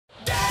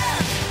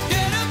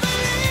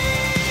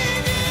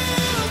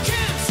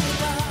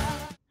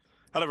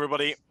Hello,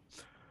 everybody.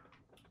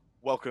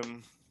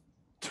 Welcome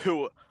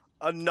to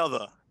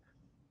another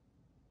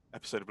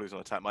episode of Blues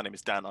on Attack. My name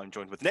is Dan. I'm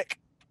joined with Nick.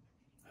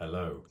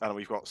 Hello. And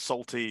we've got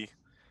Salty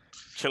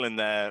chilling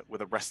there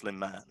with a wrestling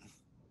man.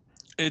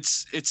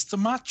 It's the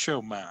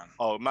Macho Man.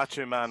 Oh,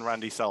 Macho Man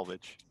Randy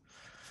Salvage.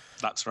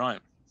 That's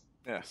right.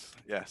 Yes,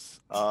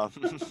 yes. So,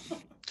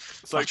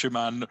 Macho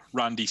Man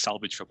Randy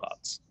Salvage for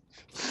parts.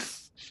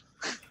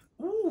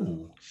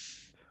 Ooh.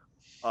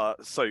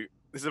 So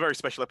this is a very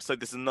special episode.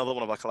 This is another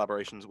one of our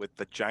collaborations with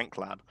the Jank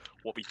Lab.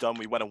 What we've done,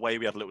 we went away,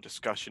 we had a little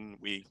discussion,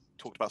 we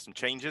talked about some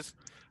changes,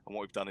 and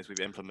what we've done is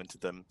we've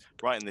implemented them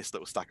right in this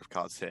little stack of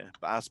cards here.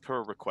 But as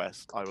per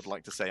request, I would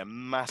like to say a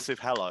massive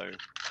hello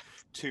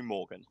to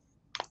Morgan.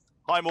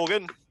 Hi,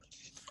 Morgan.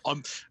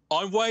 I'm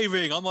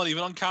waving. I'm not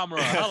even on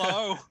camera.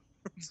 Hello.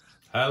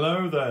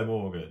 Hello there,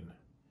 Morgan.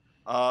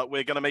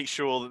 We're going to make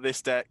sure that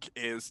this deck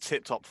is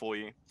tip-top for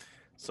you,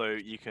 so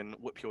you can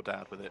whip your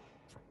dad with it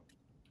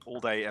all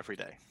day, every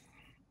day.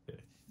 Yeah.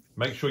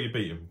 Make sure you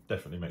beat him.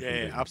 Definitely make sure you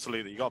beat him. Yeah,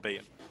 absolutely. You got to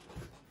beat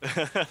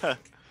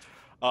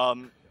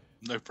him.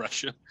 No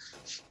pressure.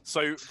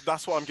 So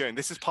that's what I'm going.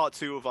 This is part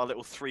 2 of our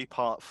little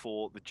 3-part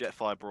for the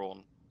Jetfire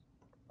Brawn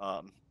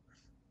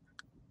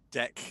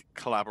deck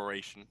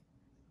collaboration.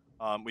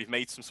 We've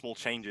made some small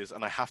changes,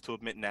 and I have to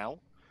admit now,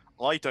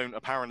 I don't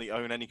apparently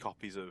own any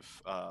copies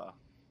of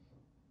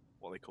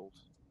what are they called?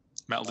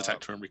 Metal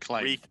Detector and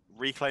Reclaim.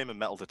 Reclaim and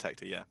Metal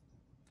Detector, yeah.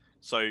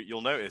 So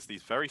you'll notice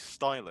these very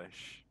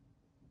stylish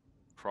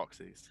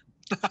proxies.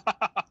 See,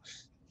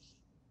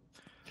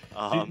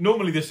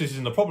 normally this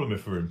isn't a problem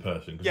if we're in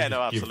person. Yeah, no,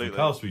 give absolutely. the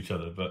cards to each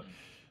other, but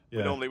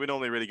yeah. We're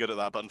normally really good at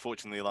that, but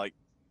unfortunately, like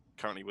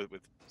currently with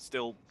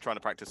still trying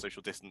to practice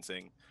social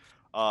distancing,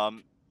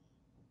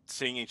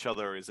 seeing each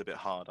other is a bit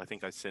hard. I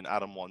think I've seen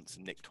Adam once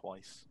and Nick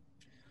twice,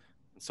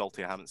 and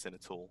Salty I haven't seen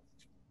at all.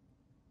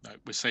 No,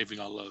 we're saving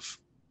our love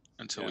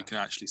until we can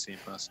actually see in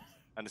person.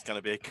 And it's going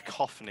to be a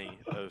cacophony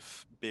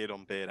of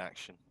beard-on-beard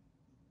action.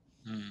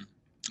 I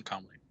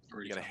can't wait.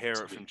 Really You're going to hear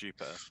it from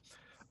Jupiter.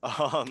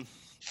 Well,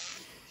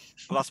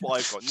 that's what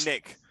I've got.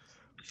 Nick,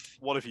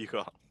 what have you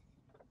got?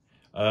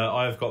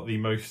 I have got the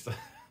most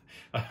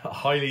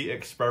highly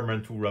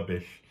experimental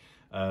rubbish.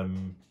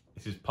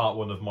 This is part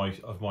 1 of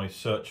my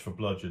search for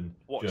Bludgeon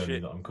journey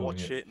that I'm calling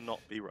it. Watch it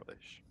not be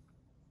rubbish.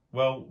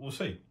 Well, we'll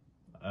see.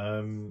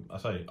 I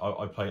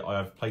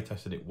have play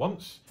tested it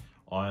once,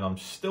 and I'm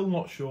still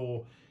not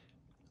sure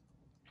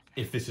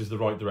if this is the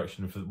right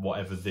direction for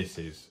whatever this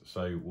is.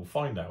 So we'll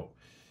find out.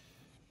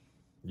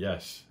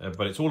 Yes,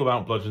 but it's all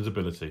about Bludgeon's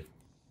ability,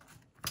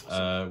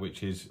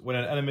 which is when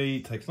an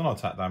enemy takes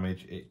non-attack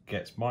damage, it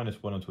gets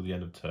 -1 until the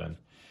end of turn.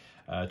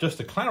 Just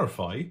to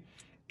clarify,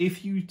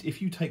 if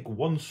you take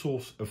one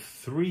source of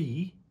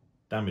 3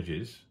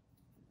 damages,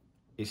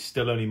 it's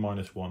still only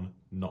 -1,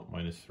 not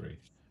 -3.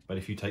 But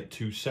if you take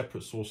 2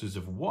 separate sources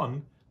of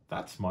 1,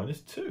 that's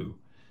 -2.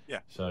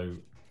 Yeah. So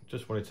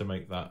just wanted to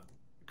make that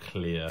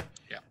clear.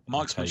 Yeah.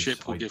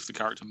 Marksmanship will give the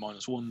character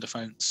 -1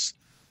 defense.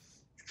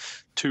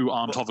 2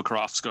 armed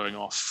hovercrafts going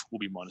off will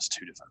be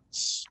 -2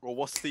 defense. Well,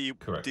 what's the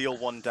deal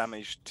 1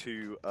 damage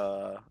to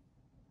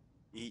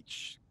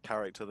each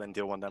character, then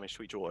deal 1 damage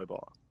to each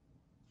Autobot?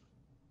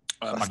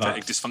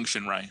 Magnetic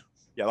Dysfunction Ray.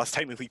 Yeah, that's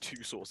technically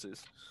 2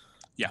 sources.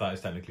 Yeah. That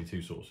is technically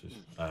 2 sources.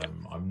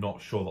 I'm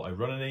not sure that I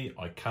run any.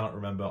 I cannot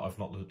remember. I've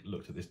not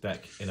looked at this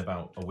deck in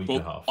about a week and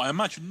a half. I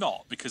imagine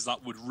not, because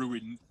that would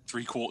ruin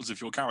 3/4 of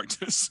your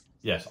characters.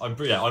 Yes, I'm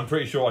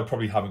pretty sure I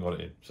probably haven't got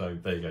it in. So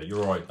there you go.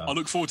 You're all right, Dan. I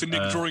look forward to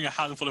Nick drawing a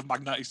handful of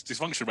Magnetic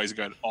Dysfunction Rays and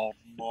going, oh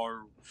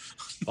no.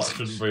 That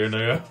shouldn't be in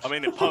here. I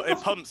mean, it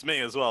pumps me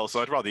as well,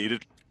 so I'd rather you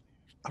didn't.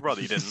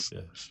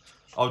 Yeah.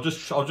 I'll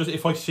just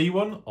if I see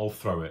one, I'll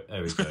throw it.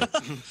 There we go.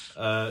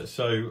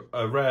 So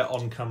a rare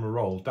on-camera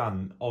roll.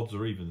 Dan, odds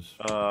or evens?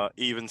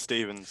 Even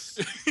Stevens.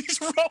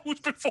 He's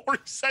rolled before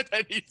he said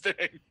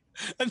anything,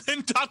 and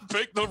then Dan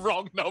picked the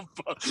wrong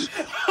number.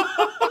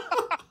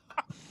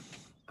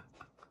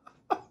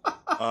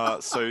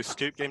 So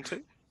Scoop game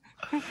 2.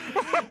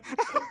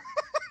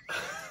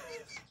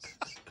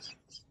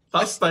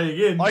 That's staying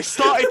in. I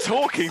started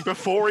talking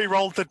before he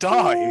rolled the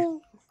die.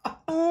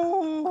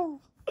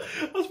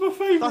 That's my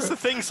favourite. That's the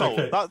thing, Sol.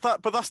 Okay.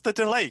 But that's the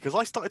delay, because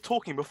I started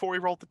talking before he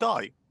rolled the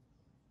die.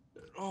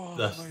 Oh,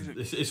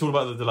 it's all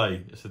about the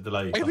delay. It's a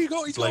delay. He's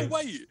got to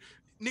wait.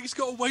 Nick's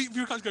got to wait for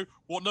you guys to go,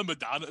 what number,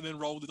 Dan? And then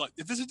roll the die.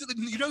 If there's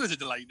there's a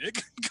delay, Nick.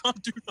 You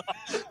can't do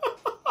that.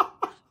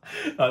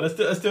 No, let's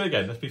do it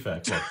again. Let's be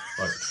fair. Come on.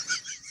 Right.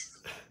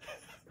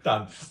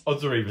 Dan,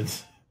 odds or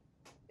evens?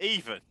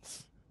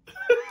 Evens.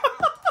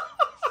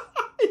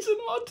 It's an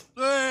odd.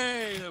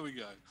 Hey, there we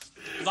go.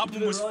 That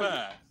one was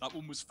fair. That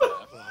one was fair.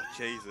 Oh,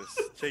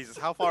 Jesus.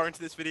 How far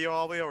into this video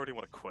are we? I already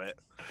want to quit.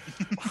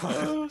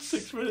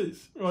 6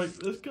 minutes.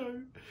 Right, let's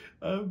go.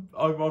 I'm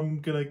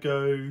going to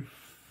go...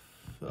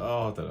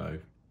 Oh, I don't know.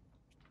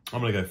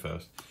 I'm going to go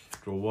first.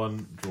 Draw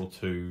 1, draw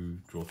 2,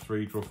 draw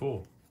 3, draw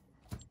 4.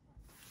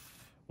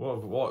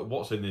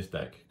 What's in this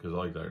deck? Because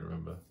I don't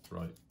remember.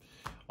 Right.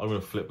 I'm going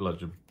to flip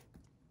Bludgeon.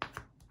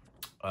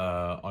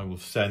 I will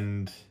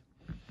send...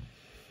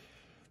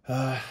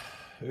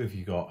 Who have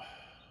you got?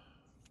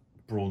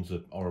 Brawn's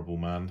a horrible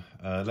man.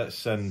 Let's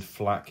send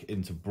Flak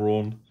into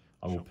Brawn.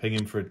 I will ping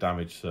him for a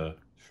damage, sir.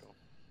 Sure.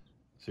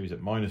 So he's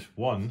at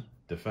 -1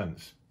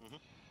 defense.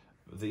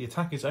 The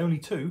attack is only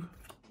 2.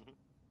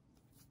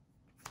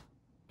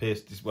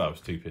 Pierce. Well,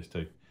 it's 2 pierce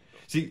 2.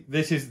 See,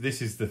 this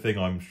is the thing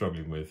I'm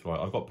struggling with. Right,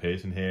 I've got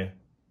Pierce in here,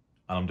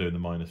 and I'm doing the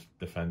minus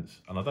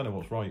defense, and I don't know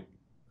what's right,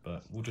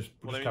 but we'll just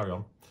carry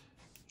on.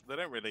 They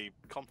don't really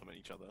complement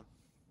each other.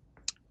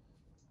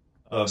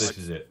 This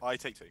is it. I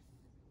take 2.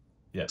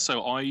 Yeah.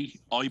 So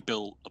I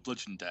built a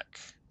Bludgeon deck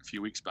a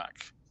few weeks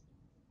back,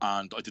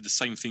 and I did the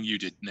same thing you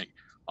did, Nick.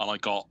 And I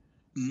got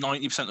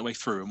 90% of the way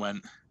through and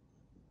went,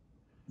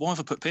 why have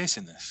I put Pierce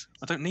in this?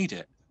 I don't need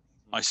it.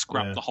 I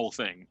scrapped the whole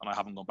thing, and I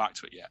haven't gone back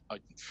to it yet. I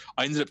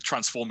ended up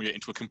transforming it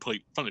into a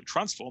completely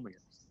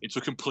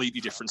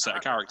different set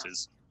of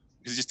characters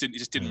because it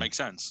just didn't make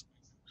sense.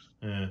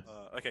 Yeah.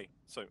 Okay,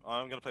 so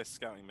I'm going to play a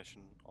scouting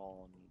mission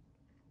on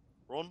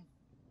Brawn.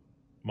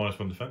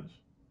 -1 defense.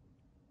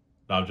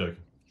 No, I'm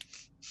joking.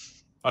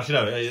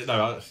 Actually,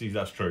 no. Actually,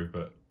 that's true,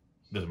 but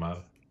it doesn't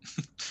matter.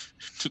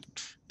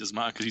 Doesn't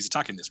matter because he's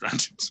attacking this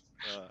round.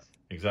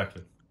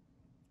 Exactly.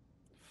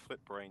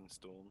 Flip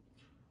Brainstorm.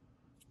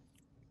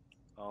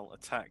 I'll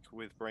attack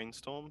with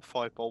Brainstorm.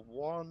 5 bold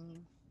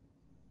 1.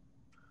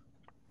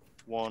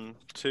 1,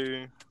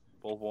 2.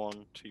 Bold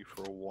 1, 2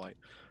 for a white.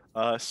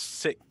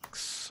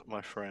 6,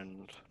 my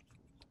friend.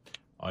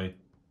 I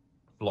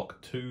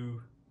block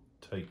 2,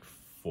 take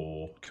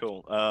 4.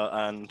 Cool.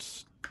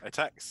 And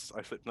attacks.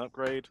 I flipped an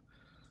upgrade.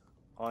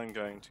 I'm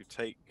going to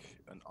take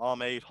an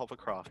Armade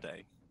Hovercraft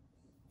A.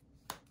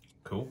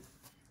 Cool.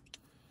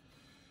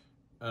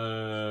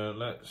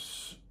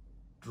 Let's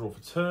draw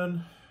for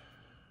turn.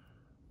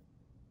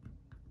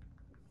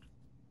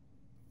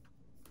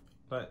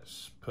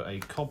 Let's put a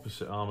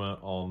composite armor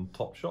on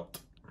Top Shot.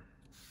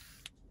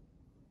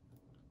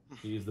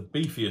 He is the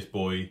beefiest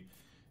boy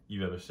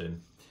you've ever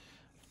seen.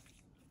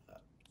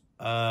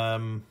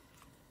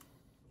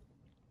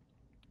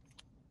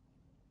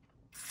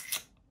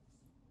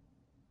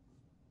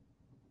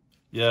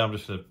 Yeah, I'm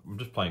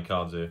just playing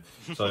cards here.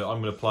 So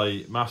I'm going to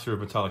play Master of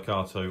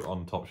Metallicato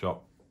on Top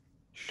Shot.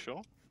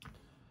 Sure.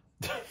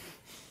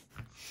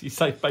 You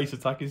say base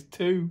attack is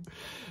 2,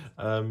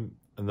 and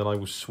then I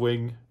will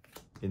swing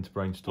into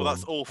Brainstorm. Well,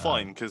 that's all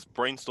fine because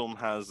Brainstorm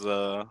has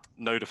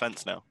no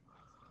defense now.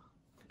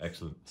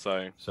 Excellent.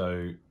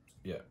 So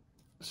yeah.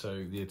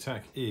 So the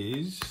attack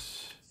is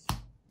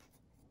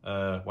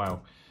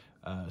wow.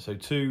 So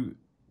 2,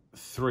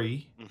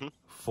 3,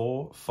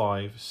 4,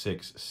 5,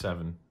 6,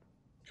 7.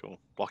 Cool.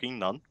 Blocking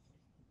none.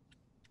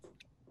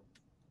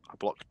 I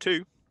block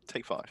 2.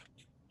 Take 5.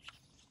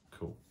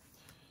 Cool.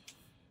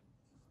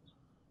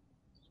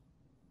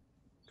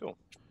 Cool.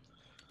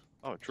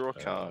 Oh, draw a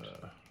card.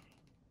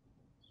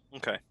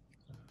 Okay.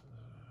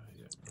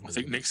 Yeah. I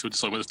think Nick's would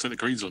decide whether to take the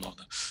greens or not.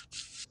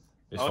 It's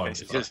Okay, fine.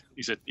 so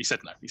He said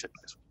no. He said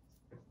no.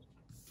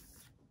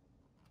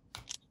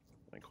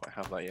 I don't quite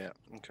have that yet.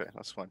 Okay,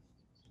 that's fine.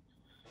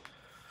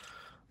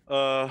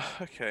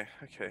 Okay.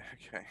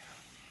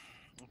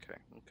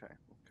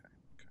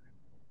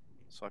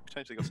 So I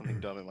potentially got something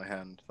dumb in my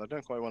hand that I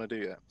don't quite want to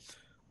do yet.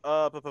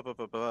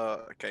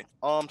 Okay.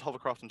 Armed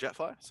Hovercraft and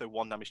Jetfire. So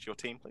 1 damage to your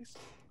team, please.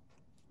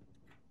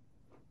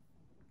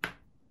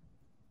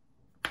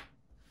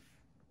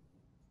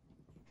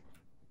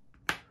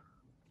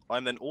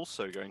 I'm then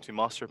also going to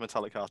Master of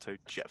Metallicato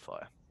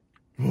Jetfire.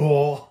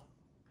 Oh.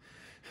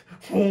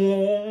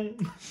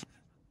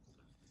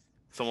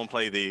 Someone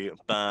play the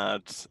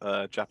bad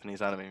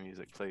Japanese anime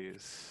music,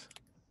 please.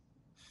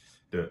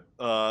 Do it.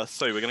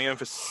 So we're going to go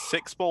for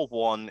 6 ball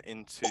 1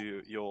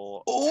 into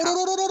your.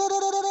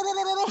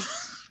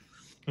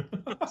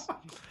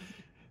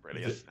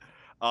 Brilliant.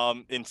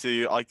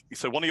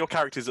 So one of your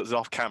characters is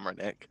off camera,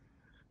 Nick.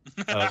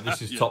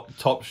 This is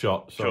top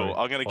shot. Sorry. Cool.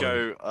 I'm going to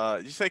go.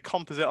 Did you say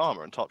composite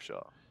armor and top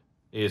shot?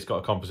 He has got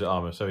a composite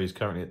armor, so he's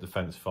currently at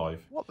defense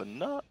 5. What the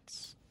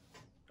nuts?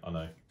 I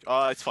know.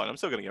 It's fine. I'm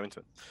still going to go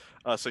into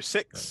it. So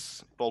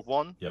 6 bold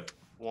 1. Yep.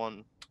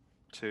 1,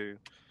 2.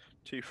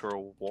 2 for a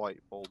white,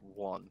 bold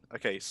 1.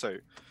 Okay, so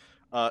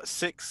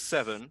 6,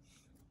 7,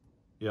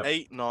 yep.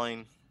 8,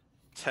 9,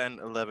 10,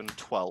 11,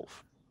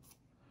 12.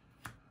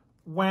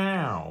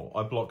 Wow!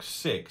 I block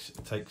 6,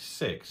 take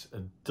 6,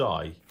 and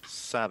die.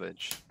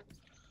 Savage.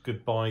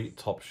 Goodbye,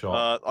 Top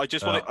Shot. I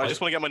just want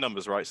to get my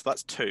numbers right. So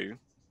that's 2,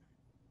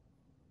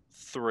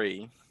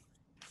 3,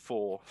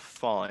 4,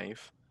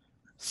 5,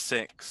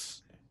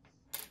 6,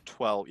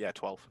 12. Yeah,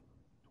 12.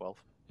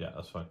 12. Yeah,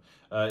 that's fine.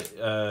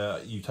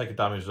 You take a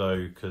damage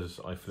though because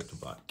I flipped a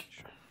black.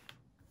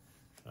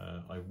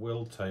 I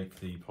will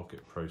take the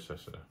pocket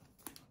processor.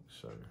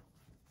 So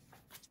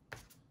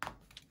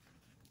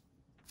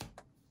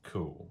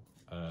cool.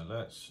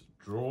 Let's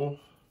draw.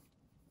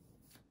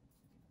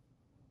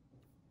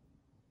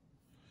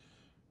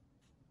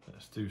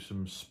 Let's do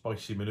some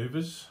spicy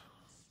maneuvers.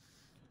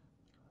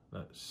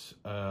 Let's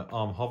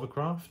arm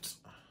hovercraft.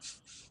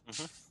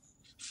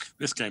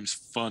 This game's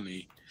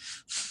funny.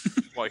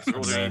 Why? Because they're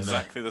all And doing then,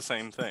 exactly the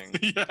same thing.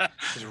 Yeah.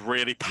 It's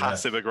really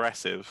passive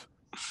aggressive.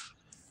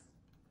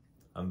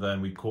 And then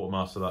we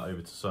quartermaster that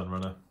over to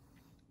Sunrunner.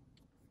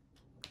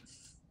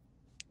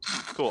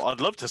 Cool.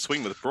 I'd love to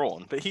swing with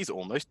Brawn, but he's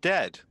almost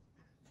dead.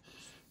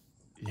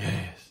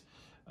 Yes.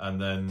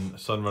 And then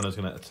Sunrunner's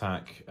going to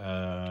attack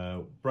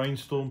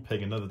Brainstorm,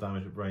 pig another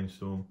damage at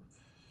Brainstorm.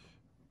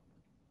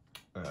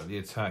 The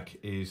attack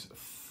is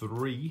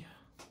 3.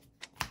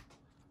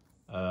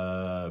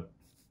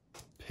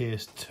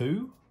 Pierce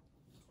 2.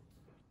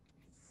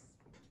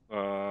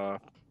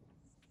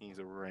 He's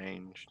a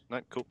ranged.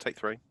 No, cool. Take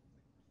 3.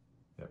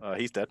 Yep.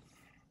 He's dead.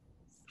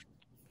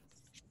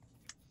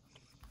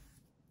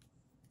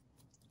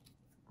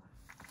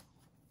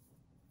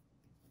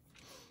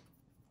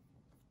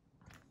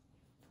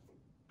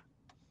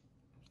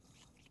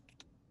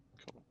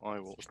 Cool. I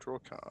will draw a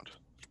card.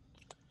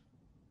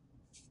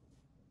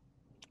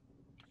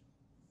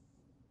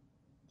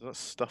 Does that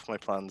stuff my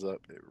plans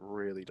up? It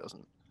really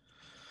doesn't.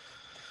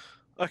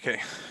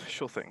 Okay,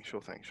 sure thing,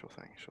 sure thing, sure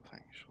thing, sure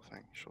thing, sure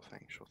thing, sure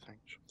thing, sure thing,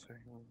 sure thing.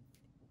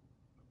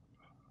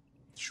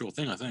 Sure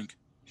thing, I think.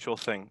 Sure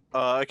thing.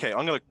 Okay,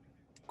 I'm gonna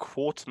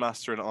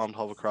quartermaster an armed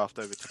hovercraft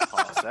over to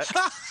Parsec.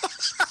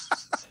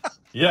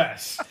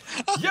 Yes!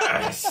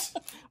 Yes!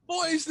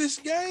 What is this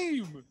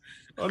game?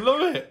 I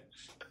love it!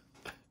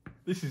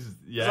 This is...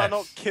 Yes. Does that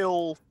not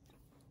kill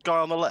guy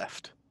on the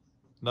left?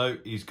 No,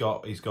 he's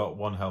got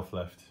 1 health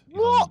left.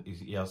 What?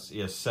 He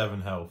has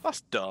 7 health.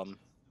 That's dumb.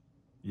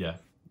 Yeah.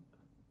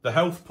 The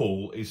health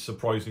pool is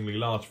surprisingly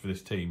large for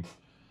this team.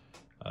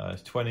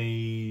 It's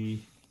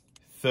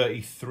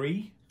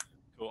 33.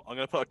 Cool. I'm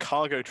going to put a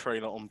cargo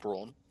trailer on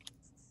Brawn.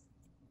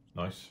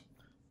 Nice.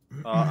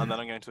 And then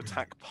I'm going to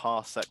attack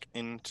Parsec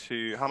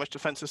into... How much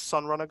defense has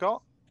Sunrunner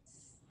got?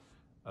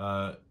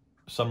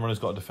 Sunrunner's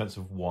got a defense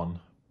of 1.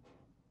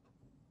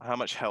 How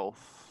much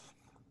health?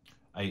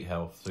 8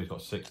 health, so he's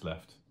got 6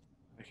 left.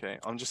 Okay,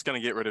 I'm just going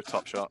to get rid of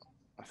Top Shot.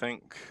 I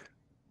think...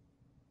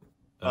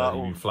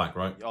 You mean Flak,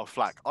 right? Oh,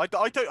 Flak. I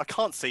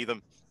can't see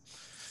them.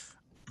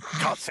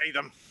 Can't see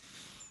them.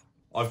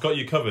 I've got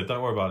you covered,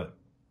 don't worry about it.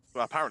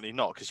 Well, apparently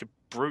not, because you're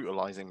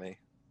brutalizing me.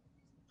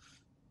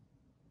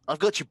 I've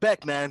got your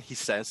back, man, he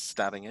says,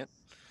 stabbing it.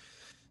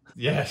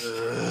 Yes.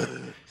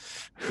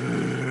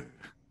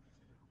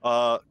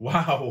 Wow.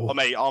 Oh,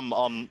 mate, I'm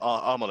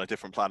on a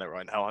different planet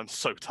right now. I'm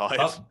so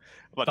tired.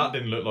 That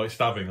didn't look like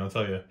stabbing, I'll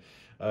tell you.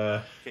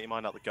 Get your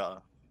mind out the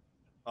gutter.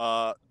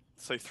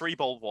 So 3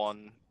 bold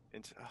 1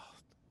 into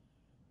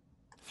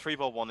 3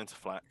 bold 1 into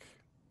Flak.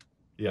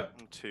 Yeah.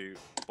 And 2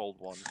 bold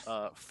 1.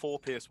 4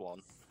 pierce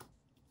 1.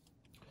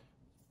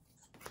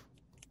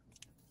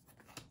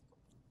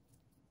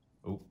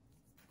 Oh.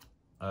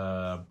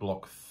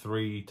 Block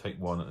 3, take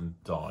 1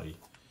 and die.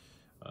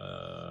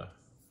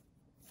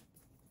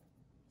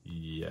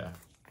 Yeah.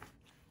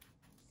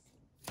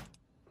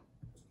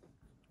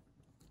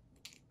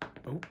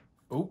 Oh.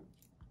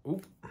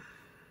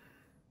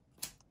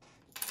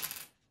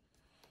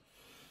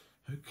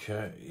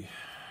 Okay.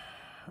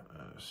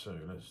 So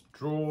let's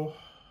draw.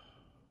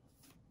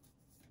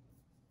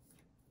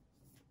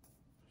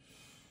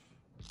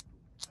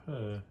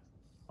 I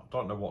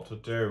don't know what to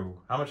do.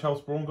 How much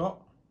health Brawn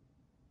got?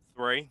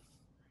 3.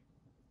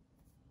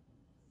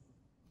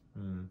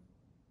 Hmm.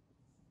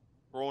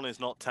 Brawn is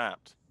not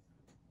tapped.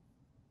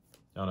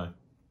 I know.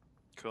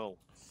 Cool.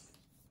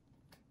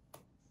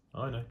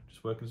 I know.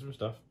 Just working some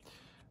stuff.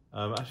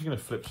 I'm actually going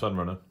to flip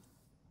Sunrunner.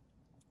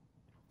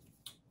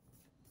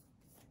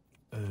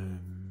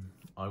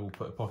 I will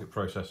put a pocket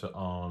processor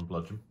on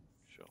Bludgeon.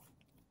 Sure.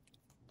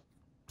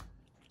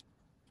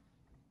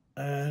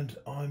 And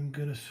I'm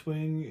going to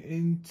swing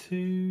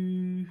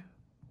into...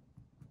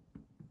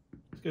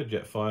 Let's go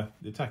Jetfire.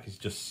 The attack is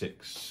just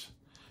 6.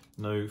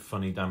 No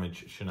funny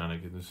damage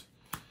shenanigans.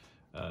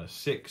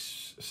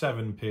 6,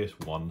 7, pierce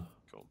 1.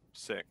 Cool.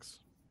 6.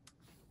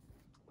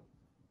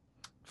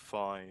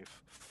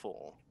 5,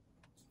 4.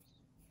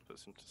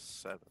 Puts him to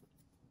 7.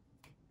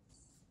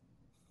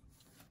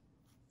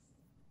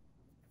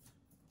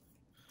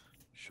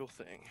 Sure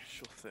thing,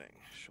 sure thing,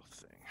 sure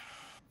thing.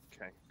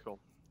 Okay, cool.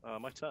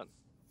 My turn.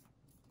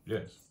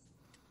 Yes.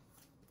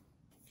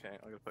 Okay,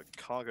 I'm gonna put a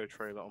cargo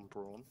trailer on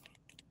Brawn.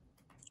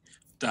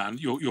 Dan,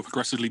 you're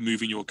progressively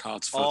moving your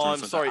cards further Oh, and I'm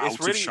further sorry. out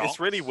of shot. It's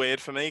really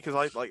weird for me because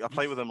I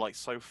play with them like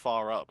so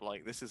far up.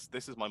 Like this is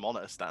my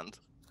monitor stand.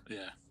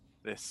 Yeah.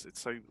 It's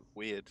so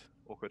weird,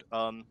 awkward.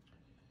 I'm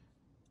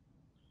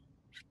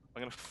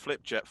gonna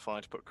flip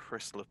Jetfire to put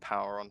Crystal of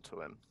Power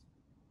onto him.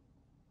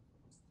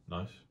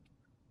 Nice.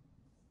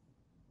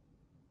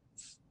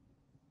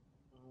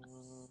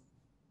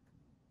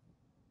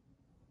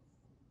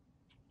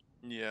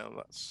 Yeah,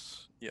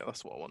 that's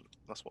what I want.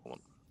 That's what I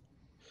want.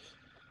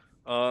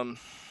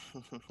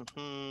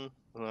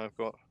 And I've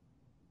got.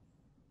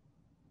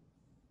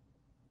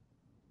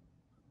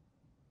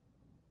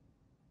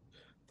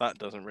 That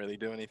doesn't really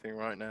do anything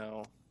right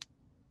now.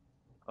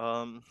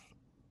 Okay.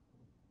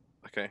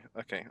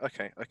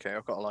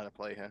 I've got a line of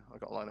play here.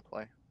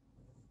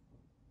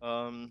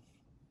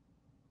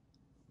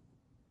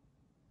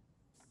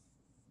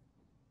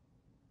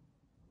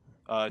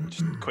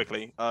 Just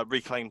quickly,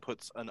 Reclaim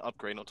puts an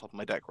upgrade on top of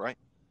my deck, right?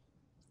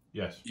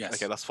 Yes. Yes.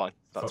 Okay, that's fine.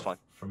 That's fine.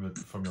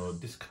 From your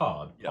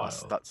discard Yeah,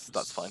 pile. that's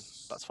fine.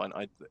 That's fine.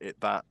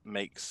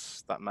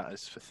 That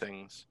matters for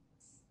things.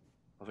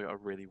 I've got a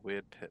really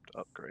weird pipped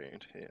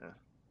upgrade here.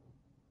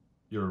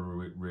 You're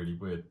a really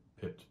weird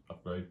pipped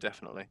upgrade.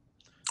 Definitely.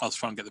 I was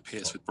trying to get the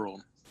Pierce with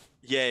Brawn.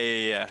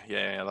 Yeah.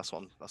 That's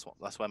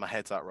where my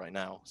head's at right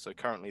now. So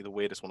currently, the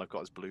weirdest one I've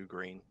got is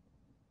blue-green.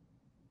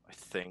 I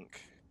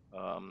think.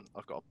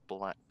 I've got a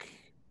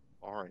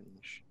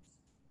black-orange.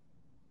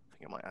 I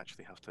think I might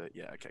actually have to.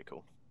 Yeah. Okay.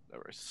 Cool. There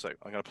it is. So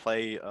I'm gonna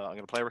play.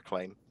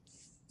 Reclaim.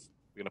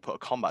 We're gonna put a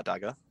combat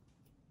dagger,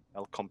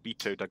 El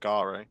Combito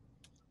Dagare,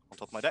 on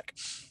top of my deck.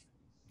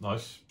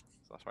 Nice.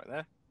 So that's right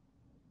there.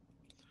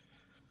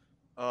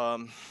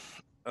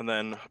 And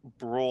then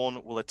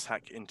Brawn will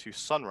attack into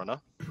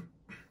Sunrunner.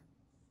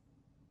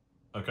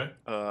 Okay.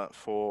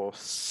 For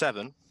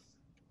 7.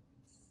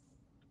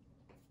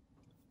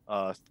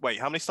 Wait,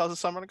 how many stars has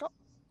Sunrunner got?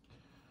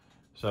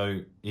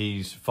 So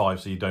he's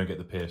 5, so you don't get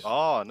the pierce.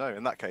 Oh no!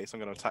 In that case, I'm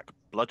going to attack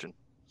Bludgeon.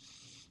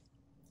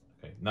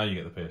 Okay, now you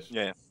get the pierce.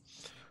 Yeah.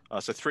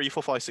 So 3,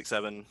 4, 5, 6,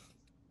 7,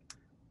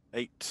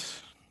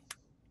 8.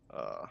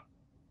 So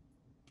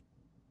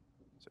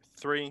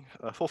 3,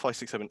 4, 5,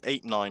 6, 7,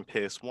 8, 9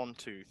 pierce. 1,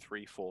 2,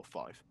 3, 4,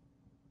 5.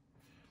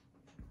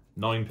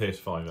 9 pierce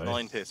 5.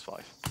 9 pierce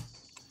 5.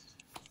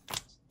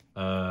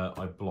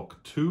 I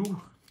block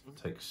 2.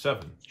 Take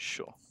 7.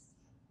 Sure.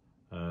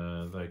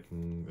 They're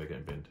getting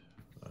binned.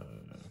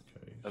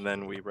 Okay. And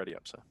then we ready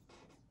up, sir.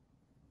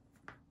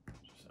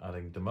 Just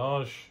adding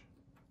damage.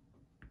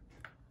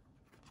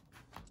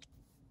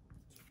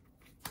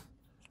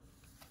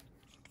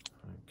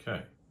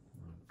 Okay.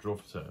 Draw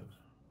for turn.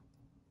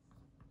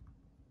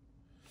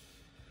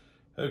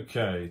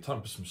 Okay,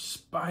 time for some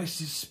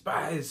spicy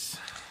spice.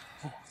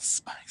 Oh,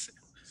 spicy.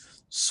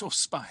 So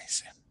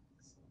spicy.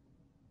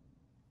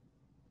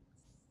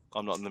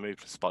 I'm not in the mood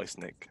for spice,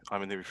 Nick.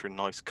 I'm in the mood for a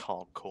nice,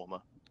 calm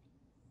korma.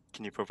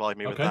 Can you provide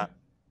me with Okay. that?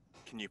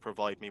 Can you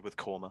provide me with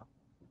korma?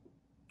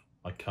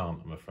 I can't,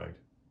 I'm afraid.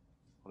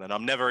 Well, then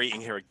I'm never eating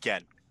here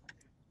again.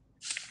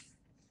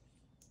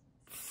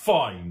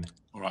 Fine.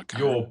 All right,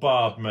 You're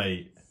barred,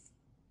 mate.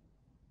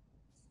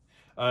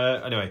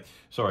 Anyway,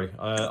 sorry.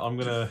 I'm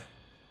gonna.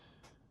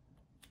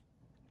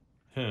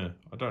 I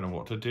don't know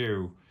what to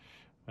do.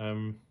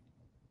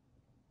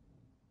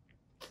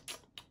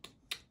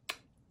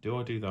 Do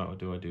I do that or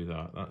do I do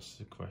that? That's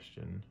the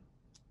question.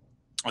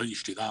 Oh, you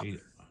should do that.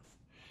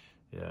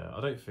 Yeah,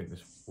 I don't think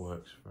this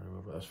works very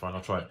well, but that's fine.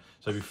 I'll try it.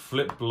 So we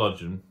flip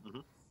Bludgeon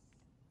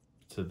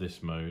to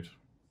this mode.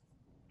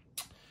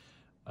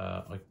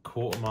 I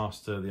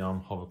quartermaster the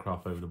arm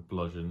hovercraft over the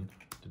Bludgeon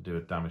to do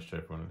a damage to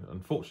everyone.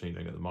 Unfortunately, you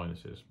don't get the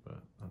minuses, but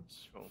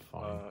that's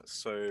fine.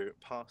 So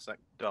Parsec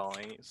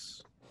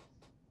dies.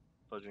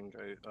 Bludgeon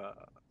goes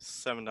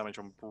 7 damage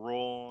on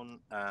Brawn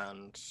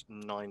and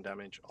 9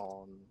 damage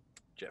on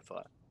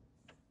Jetfire.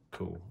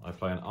 Cool. I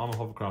play an armor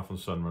hovercraft on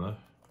Sunrunner.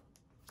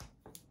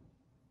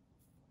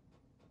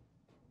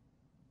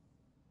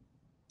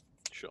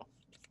 Sure.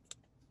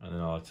 And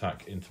then I'll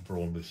attack into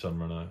Brawn with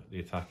Sunrunner. The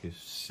attack is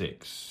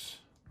 6.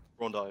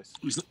 Brawn dies.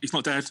 He's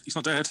not dead. He's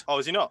not dead. Oh,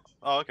 is he not?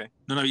 Oh, okay.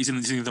 No, he's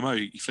in the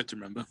mode. He flipped him,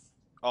 remember?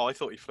 Oh, I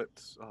thought he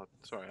flipped. Oh,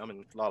 sorry, I'm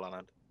in La La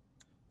Land.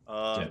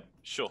 Yeah.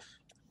 Sure.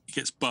 He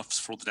gets buffs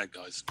for all the dead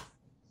guys.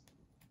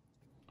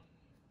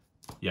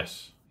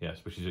 Yes,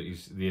 which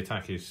is the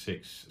attack is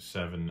 6,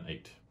 7,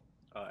 8.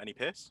 Any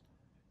pierce?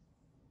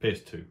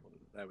 Pierce 2.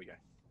 There we go.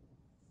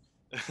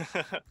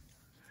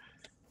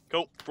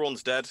 Cool.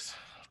 Brawn's dead.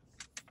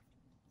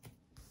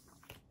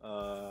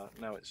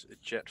 Now it's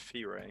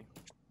Jetfire.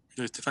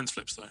 Those defense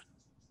flips, though.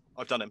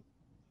 I've done him.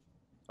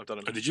 Oh,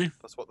 did you?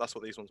 That's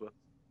what these ones were.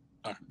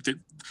 Oh,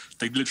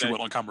 they literally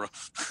weren't on camera.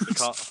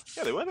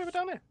 Yeah, they were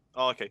down here.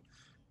 Oh, okay.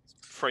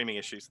 Framing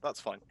issues. That's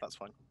fine.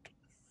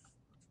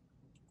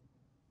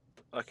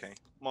 Okay,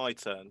 my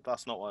turn.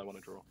 That's not what I want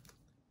to draw.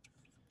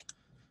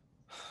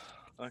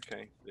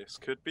 Okay, this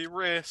could be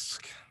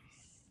risk.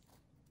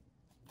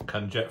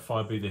 Can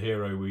Jetfire be the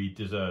hero we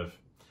deserve?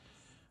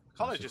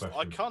 I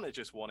kind of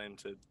just want him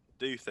to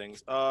do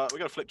things. We got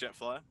to flip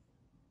Jetfire.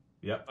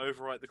 Yep.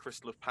 Overwrite the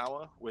Crystal of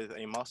Power with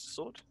a Master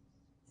Sword.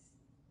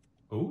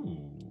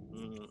 Ooh.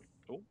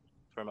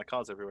 Throw my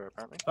cards everywhere,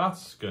 apparently.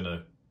 That's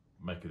gonna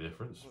make a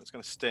difference. It's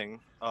going to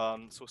sting.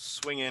 So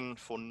swing in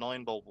for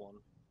 9 bold 1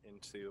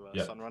 into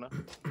Sunrunner.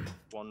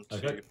 1,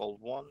 2,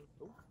 bold 1.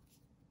 Ooh.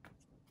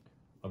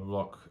 I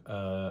block.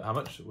 How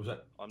much was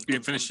that? You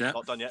didn't finish yet.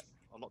 Not done yet.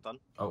 I'm not done.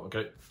 Oh,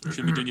 okay. You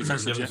shouldn't be doing your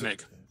defense flips yet,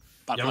 Nick.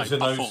 Bad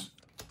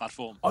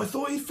form. I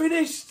thought he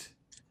finished.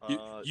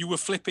 You were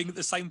flipping at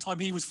the same time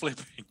he was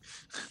flipping.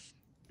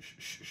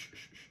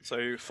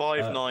 So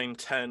 5, 9,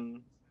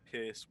 10,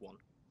 pierce 1.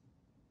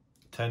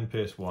 10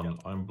 pierce 1. Yep.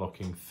 I'm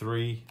blocking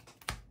 3,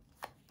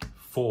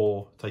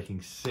 4,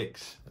 taking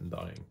 6 and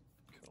dying.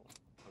 Cool.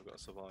 I've got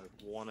to survive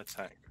 1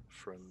 attack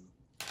from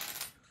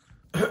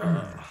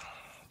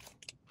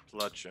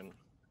Bludgeon.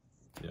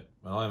 Yeah.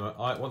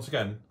 And once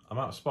again, I'm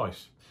out of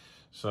spice.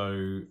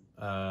 So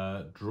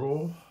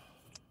draw.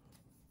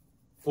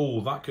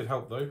 Oh, that could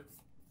help though.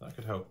 That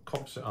could help.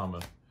 Composite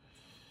armor.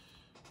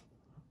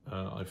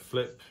 I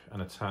flip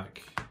and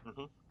attack.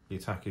 The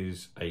attack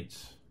is 8.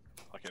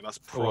 Okay, that's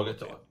probably.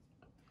 probably...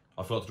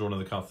 I forgot to draw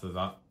another card for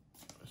that.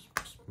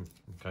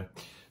 Okay.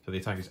 So the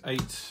attack is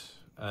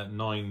 8,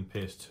 9,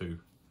 pierce 2.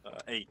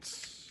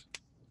 8,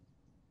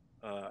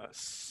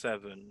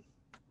 7.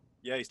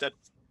 Yeah, he's dead.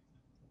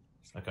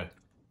 Okay.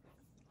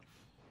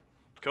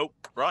 Cool.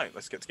 Right,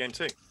 let's get to game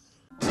 2.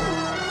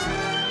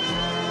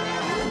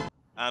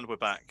 And we're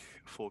back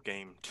for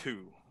game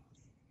 2.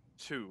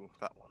 2,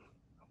 that one.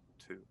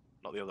 2,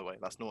 not the other way.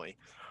 That's naughty.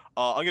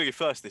 I'm going to go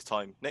first this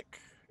time. Nick,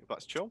 if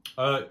that's chill.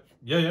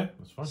 Yeah,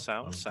 that's fine.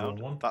 Sound.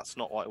 That's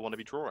not what I want to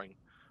be drawing.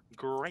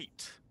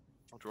 Great.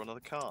 I'll draw another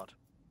card.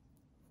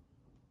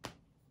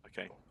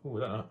 Okay. Oh,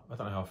 I don't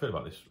know how I feel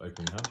about this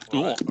opening hand.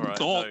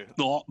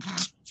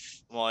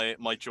 All right,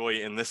 my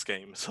joy in this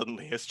game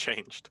suddenly has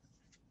changed.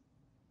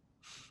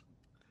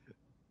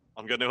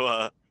 I'm going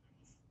to...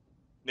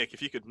 Nick,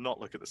 if you could not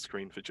look at the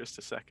screen for just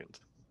a second.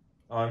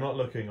 I'm not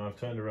looking. I've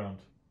turned around.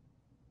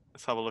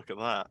 Let's have a look at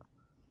that.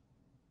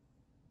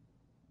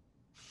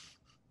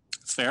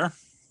 Fair.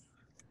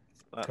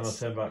 Can I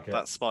turn back yet?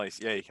 That's spice.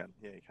 Yeah, you can.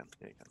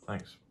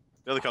 Thanks.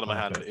 The other card in my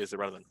hand is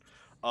irrelevant.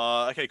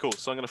 Okay, cool.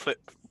 So I'm going to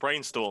flip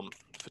Brainstorm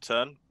for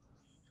turn.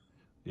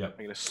 Yep. I'm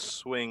going to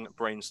swing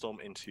Brainstorm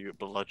into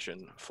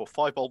Bludgeon for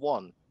 5 bold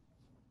 1.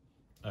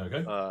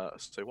 Okay.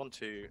 So 1,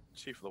 2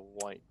 for the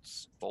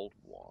whites, bold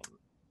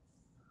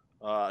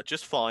 1.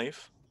 Just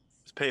 5.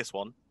 It's pierce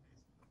 1.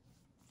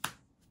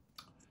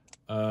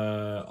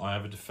 I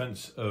have a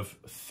defense of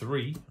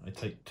 3. I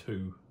take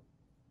 2.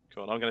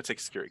 Cool. And I'm going to take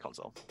a security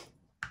console.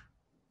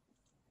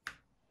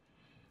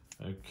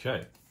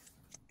 Okay.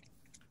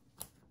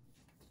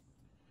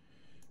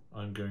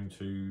 I'm going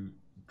to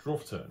draw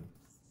for turn.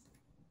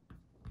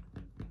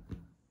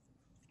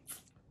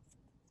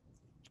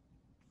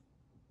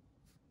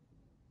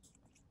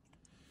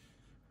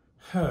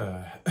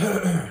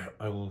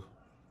 I will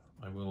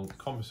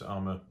composite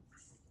armor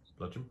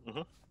Bludgeon. I'm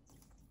going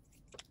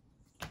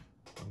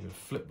to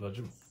flip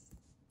Bludgeon.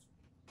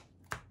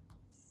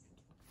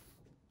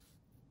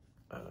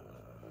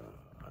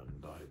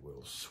 And I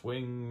will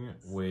swing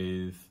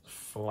with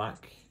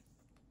Flak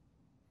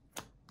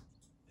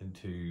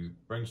into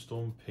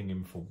Brainstorm, ping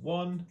him for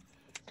 1,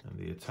 and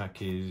the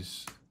attack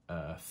is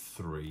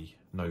 3,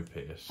 no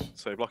pierce.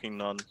 So blocking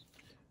none.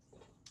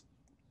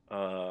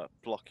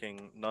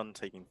 Blocking none,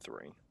 taking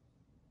 3.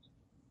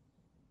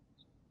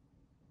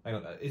 Hang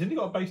on, isn't he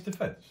got a base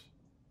defense?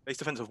 Base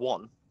defense of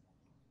 1.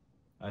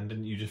 And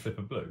didn't you just flip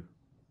a blue?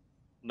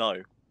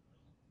 No.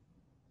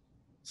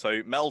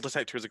 So metal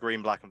detector is a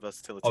green, black, and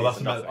versatility. Oh,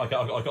 that's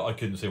I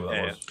couldn't see what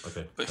that was.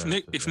 Okay. But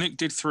if Nick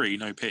did 3,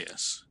 no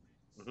pierce,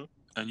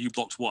 and you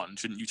blocked 1,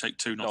 shouldn't you take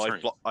 2, not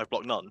 3? I've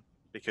blocked none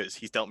because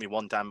he's dealt me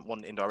one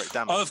indirect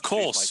damage. Oh, of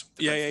course.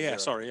 Yeah.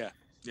 Sorry, yeah.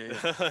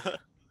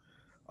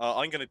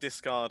 I'm going to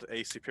discard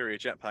a superior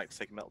jetpack to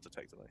take a metal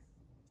detector though.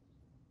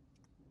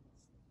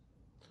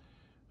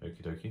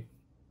 Okie dokie.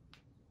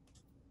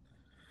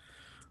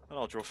 And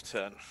I'll draw for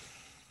turn.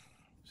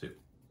 See.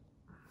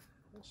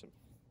 Awesome.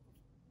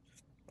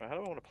 Right, how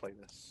do I want to play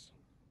this?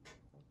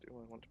 How do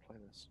I want to play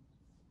this?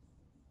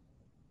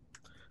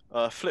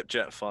 Flip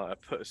Jetfire.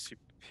 Put a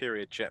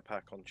superior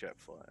jetpack on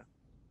Jetfire.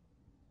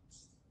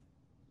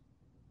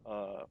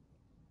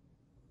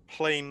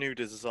 Play new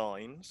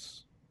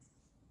designs.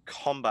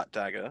 Combat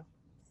Dagger.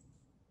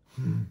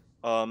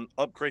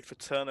 Upgrade for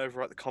turn,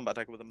 overwrite the Combat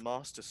Dagger with a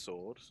Master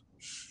Sword.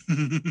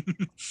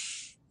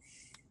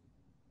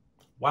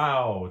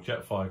 Wow,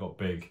 Jetfire got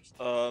big.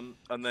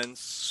 And then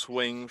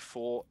swing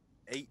for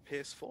 8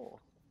 pierce 4,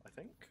 I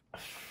think.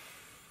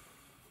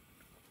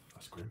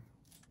 That's grim.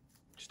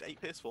 Just 8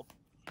 pierce 4.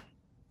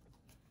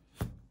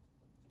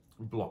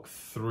 Block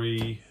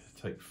 3,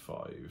 take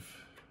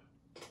 5.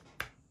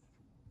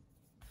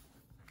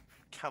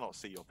 Cannot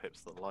see your pips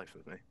for the life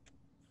of me.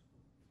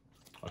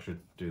 I should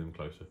do them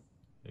closer.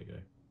 There you go.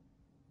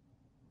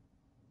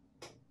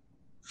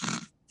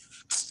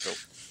 Cool.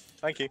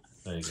 Thank you.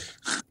 There you go.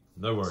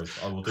 No worries.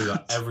 I will do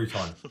that every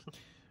time.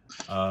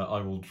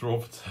 I will draw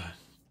for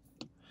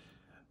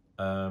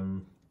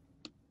turn.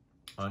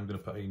 I'm going to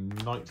put a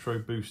Nitro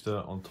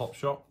booster on Top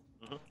Shot.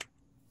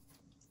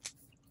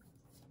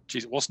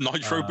 Jeez, what's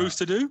Nitro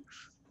booster do?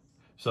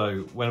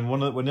 So when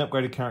the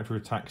upgraded character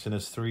attacks and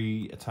has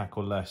 3 attack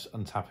or less,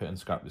 untap it and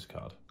scrap this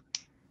card.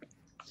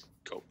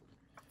 Cool.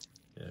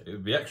 Yeah, it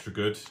would be extra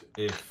good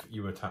if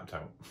you were tapped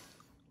out.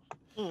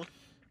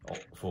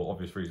 For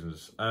obvious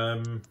reasons.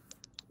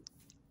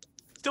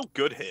 Still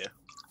good here.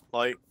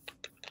 Like.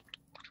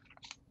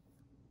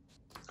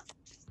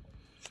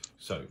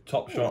 So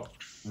Top Shot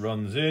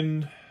runs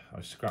in.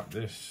 I scrap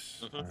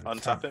this.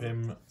 Untap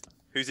him.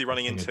 Who's he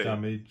running into?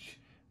 Damage.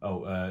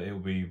 Oh, it'll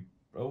be.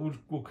 Oh,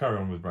 we'll carry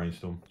on with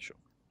Brainstorm. Sure.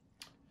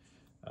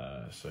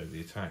 So the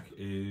attack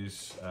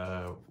is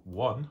 1.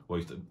 Well,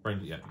 he's done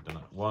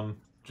that. 1,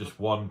 just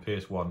 1,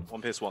 pierce 1.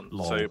 1 pierce 1.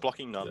 Lol. So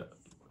blocking none.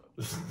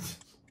 Yeah.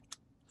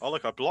 Oh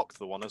look, I blocked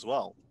the one as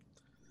well.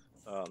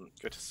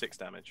 Go to 6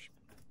 damage.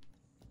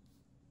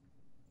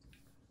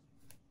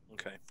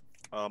 Okay.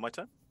 My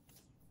turn?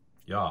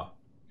 Yeah.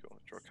 Cool,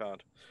 draw a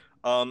card.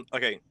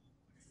 Okay.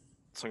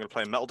 So I'm going to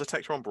play Metal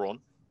Detector on Brawn.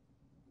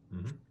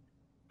 Mm-hmm.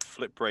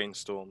 Flip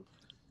Brainstorm.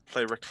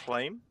 Play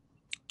Reclaim.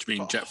 Do you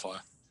mean Jetfire?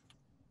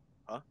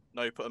 Huh?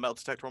 No, you put a Metal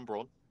Detector on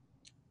Brawn.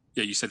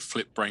 Yeah, you said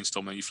flip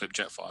Brainstorm and you flip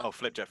Jetfire. Oh,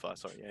 flip Jetfire,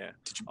 sorry, yeah.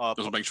 Did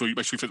you make sure you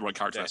flip the right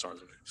character Yeah. there, sorry.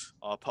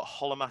 I'll put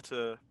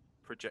Holomatter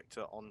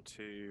Projector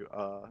onto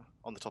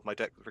on the top of my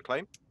deck with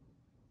Reclaim.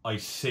 I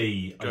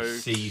see,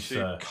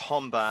 sir.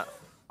 Combat,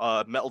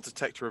 Metal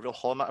Detector, reveal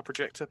Holomatter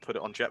Projector, put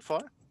it on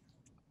Jetfire.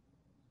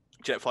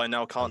 Jetfire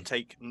now can't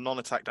take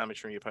non-attack damage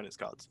from your opponent's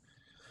cards.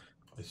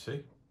 I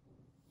see.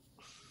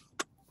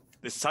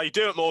 This is how you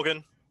do it,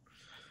 Morgan.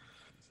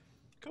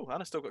 Cool,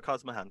 and I still got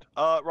cards in my hand.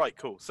 Right,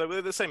 cool. So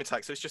we're the same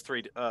attack, so it's just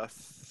 3.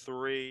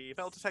 3.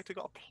 Metal Detector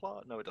got a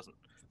plus. No, it doesn't.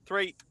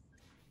 3.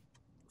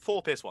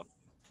 4 pierce 1.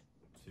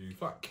 To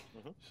Flak.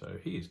 Mm-hmm. So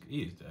he is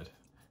dead.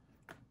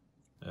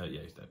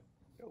 Yeah, he's dead.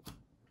 Cool.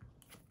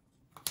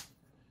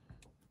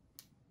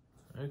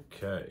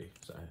 Okay,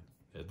 so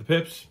the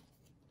pips.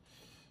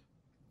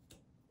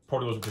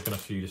 Probably wasn't quick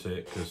enough for you to see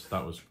it because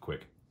that was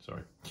quick.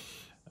 Sorry.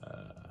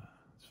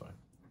 It's fine.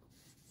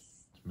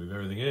 Let's move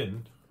everything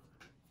in.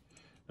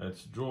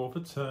 Let's draw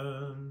for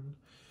turn.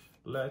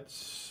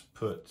 Let's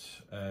put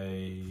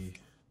a...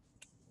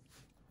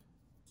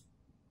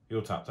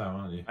 You're tapped out,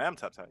 aren't you? I am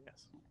tapped out,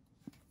 yes.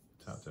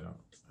 Tapped out.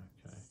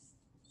 Okay.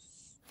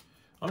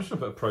 I'm just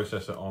going to put a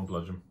processor on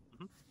Bludgeon.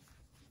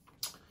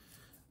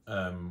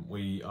 Mm-hmm.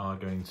 We are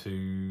going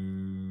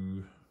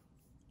to...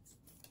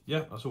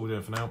 Yeah, that's all we're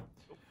doing for now.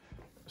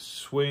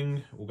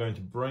 Swing. We're going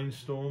to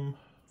Brainstorm.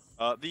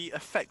 The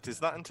effect, is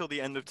that until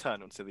the end of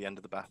turn or until the end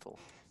of the battle?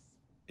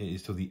 It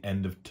is till the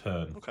end of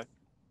turn. Okay.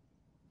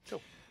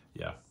 Cool.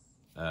 Yeah.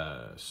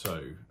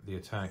 So the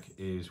attack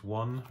is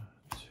 1,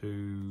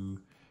 2,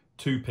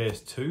 2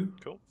 pierce 2.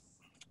 Cool.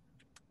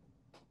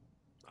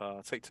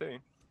 Take 2.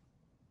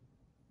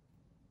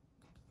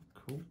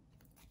 Cool.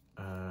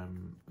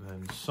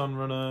 Then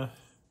Sunrunner.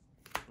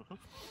 Mm-hmm.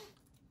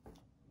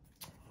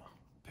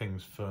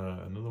 Pings for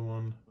another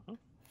one. Mm-hmm.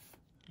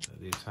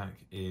 The attack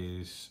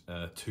is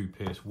 2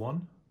 pierce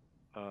 1.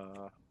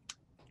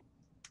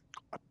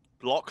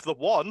 Block the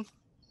 1.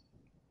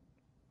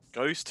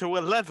 Goes to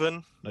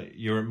 11. No,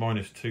 you're at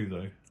 -2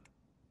 though.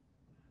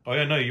 Oh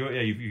yeah, no,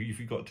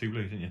 you've got 2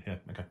 blues, didn't you? Yeah,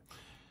 okay.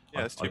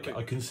 Yeah, it's 2 blue.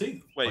 I can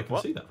see. Wait, I can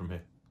what? see that from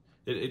here.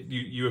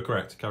 You were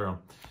correct. Carry on.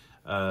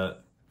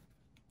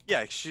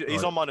 Yeah, he's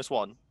right. on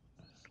 -1,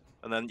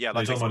 and then yeah, No,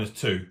 that he's on takes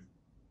 -2.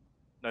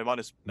 no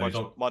minus No, he's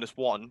on-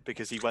 -1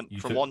 because he went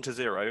from 1 to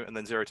 0 and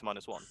then 0 to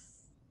 -1.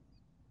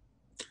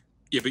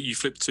 Yeah, but you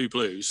flip 2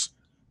 blues,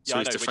 so Yeah, I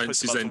his know, which defense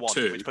puts is him up then to 1,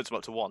 2. which puts him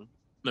up to 1.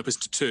 No, it puts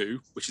to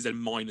 2, which is then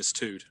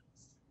 -2'd.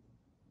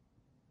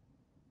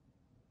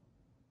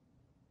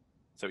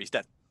 So he's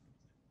dead.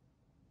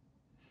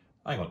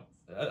 Hang on.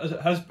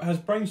 Has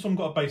Brainstorm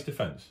got a base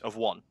defense? Of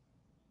 1.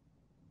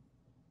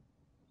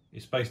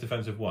 It's base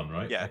defense of 1,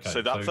 right? Yeah. Okay,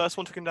 so that first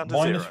one took him down to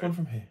 -1 0.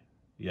 from here.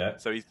 Yeah.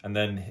 So he's And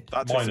then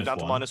that takes him down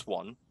to -1.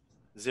 -1,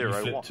 You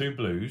 0, flip 1. 2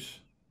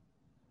 blues.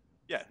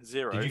 Yeah,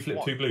 0. Did you flip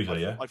 1. 2 blues there?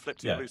 Yeah. I flipped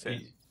 2 yeah. blues here.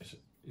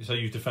 So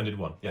you've defended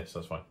 1. Yes,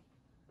 that's fine.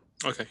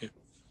 Okay, yeah.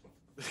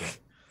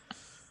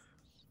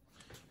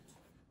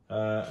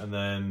 And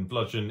then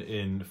Bludgeon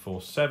in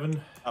for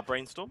 7.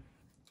 Brainstorm.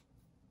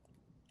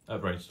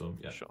 Brainstorm.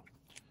 Yeah. Sure.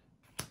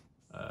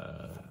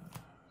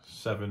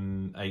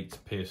 7, 8,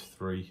 pierce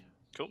 3.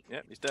 Cool.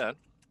 Yeah, he's dead.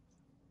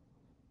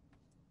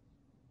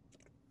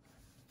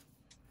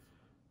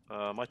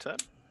 My turn.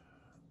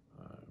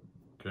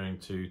 Going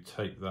to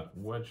take that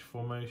wedge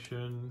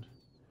formation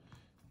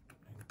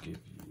and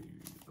give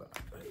you that.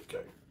 There you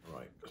go.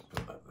 Right, let's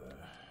put that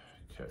there.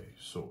 Okay,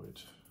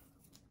 sorted.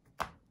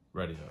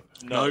 Ready up.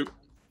 No.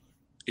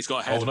 He's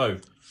got a head. Oh no!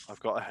 I've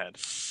got a head.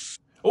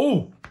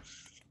 Oh!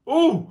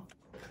 Oh!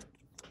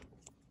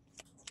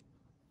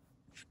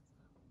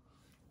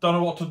 Don't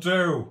know what to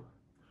do.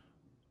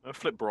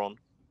 Flip Brawn.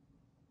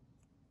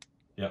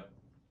 Yep.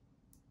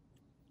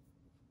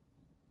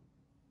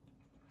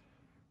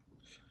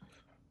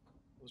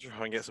 Let's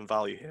try and get some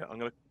value here. I'm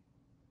gonna.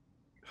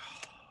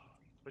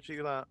 Would you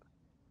do that?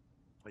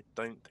 I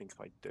don't think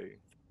I do.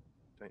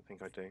 Don't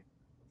think I do.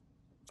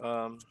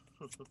 No,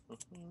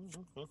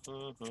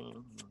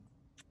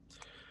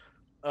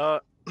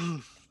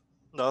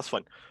 that's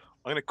fine.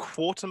 I'm gonna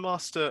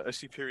quartermaster a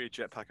superior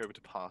jetpack over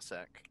to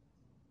Parsec.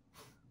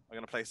 I'm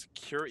gonna play a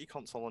security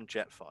console on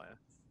Jetfire.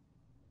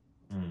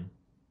 Mm.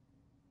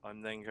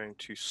 I'm then going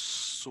to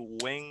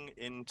swing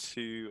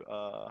into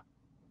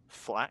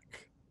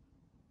Flak.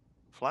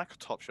 Flak,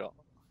 top shot.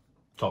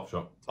 Top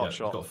shot. Top Yeah,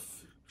 shot. got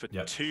For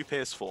yep. 2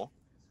 pierce 4.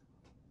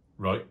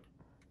 Right.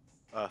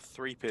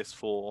 3 pierce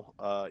 4.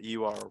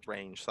 You are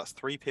range. So that's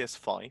 3 pierce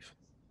 5.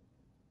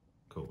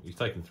 Cool. He's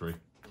taken 3.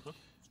 Mhm.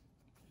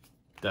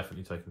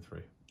 Definitely taken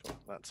 3. Cool,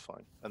 that's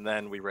fine. And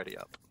then we ready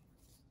up.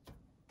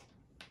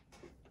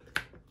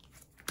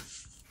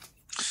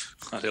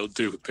 And he'll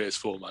do with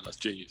PS4, man. That's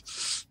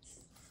genius.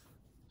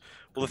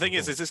 Well, the thing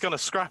is it's going to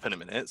scrap in a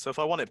minute. So if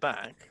I want it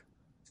back,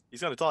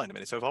 he's going to die in a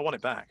minute. So if I want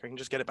it back, I can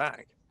just get it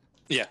back.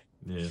 Yeah.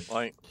 Yeah.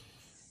 Like,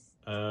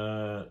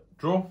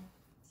 draw.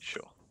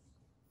 sure.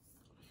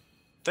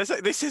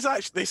 This is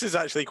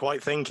actually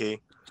quite thinky.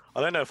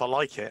 I don't know if I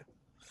like it.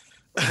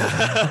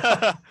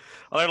 I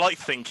don't like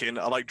thinking.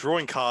 I like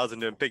drawing cards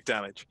and doing big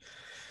damage.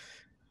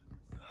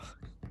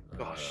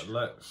 Gosh.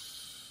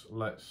 Let's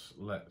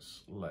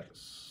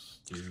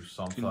do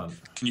some fun.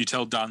 Can you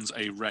tell Dan's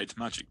a red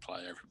Magic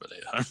player, everybody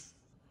at home?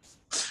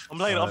 I'm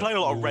playing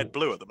a lot of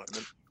red-blue at the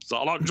moment. So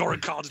I like drawing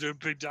cards doing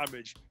big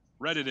damage.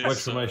 Red it is.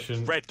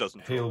 Exclamation. Red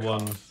doesn't Heal draw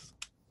one. cards.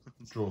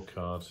 Draw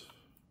card.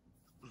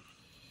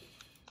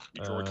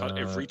 You draw a card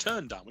every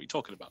turn, Dan. What are you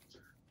talking about?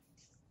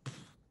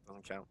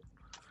 Doesn't count.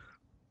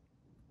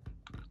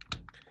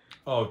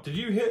 Oh, did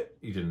you hit?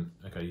 You didn't.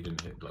 Okay, you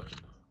didn't hit Bludgeon.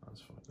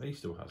 That's fine. He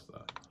still has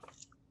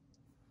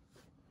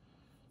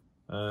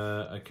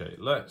that. Okay,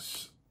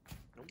 let's.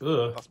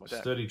 That's my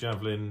deck. Sturdy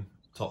Javelin,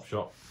 top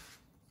shot.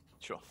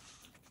 Sure.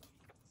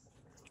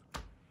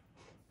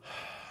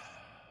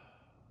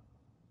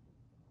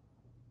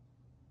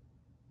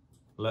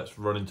 Let's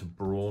run into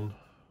Brawn.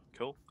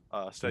 Cool.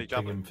 Steady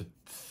Pinning javelin.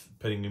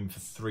 pinning him for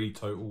 3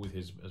 total with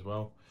his as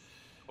well.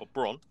 Or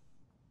Brawn.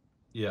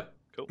 Yeah.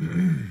 Cool.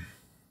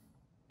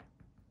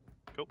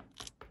 Cool.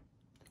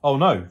 Oh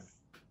no.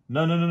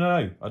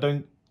 No. I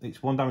don't.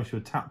 It's 1 damage to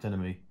a tapped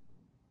enemy.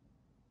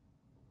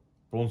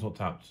 Brawn's not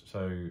tapped,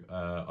 so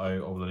I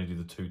will only do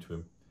the 2 to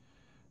him.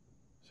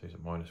 So he's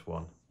at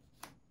 -1.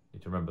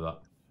 Need to remember that.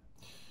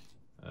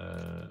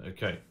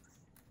 Okay.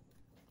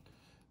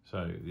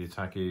 So the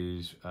attack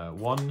is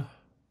 1.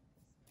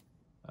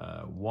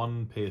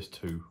 1 pierce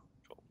 2.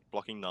 Cool.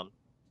 Blocking none.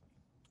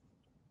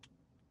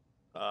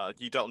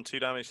 You dealt on 2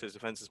 damage, so his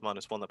defense is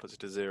 -1, that puts it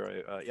to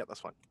 0. Yeah,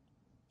 that's fine.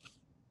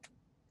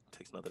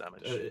 Takes another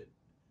damage.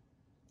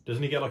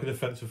 Doesn't he get like a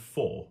defense of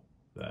 4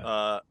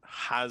 there?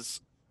 Has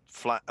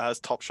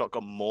Top Shot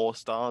got more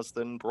stars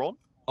than Brawn?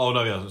 Oh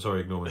no, he hasn't.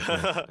 Sorry, ignore me.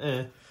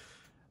 Yeah.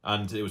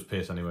 And it was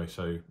pierce anyway,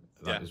 so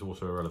that is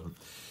also irrelevant.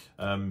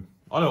 I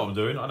know what I'm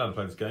doing. I know how to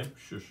play this game.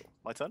 Shush.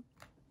 My turn?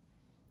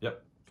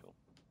 Yep. Cool.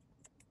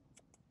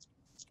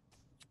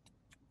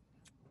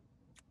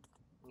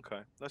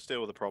 Okay, let's deal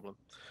with the problem.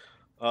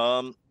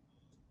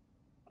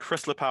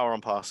 Crystal Power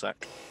on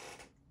Parsec.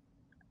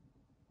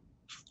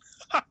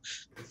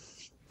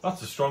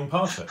 That's a strong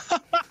Parsec.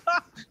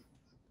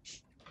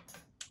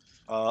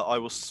 I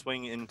will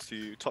swing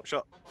into Top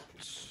Shot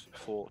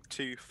for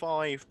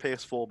 2/5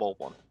 PS4 Bolt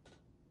 1.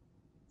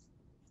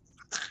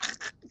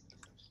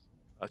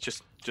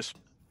 Just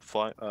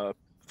 5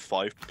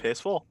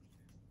 PS4.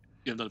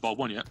 You haven't done the Bolt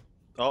 1 yet.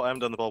 Oh, I haven't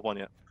done the Bolt 1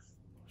 yet.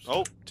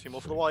 Oh, 2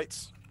 more for the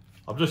whites.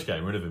 I'm just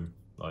getting rid of him.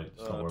 Like,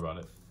 let's not worry about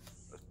it.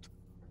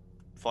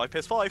 5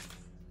 PS5.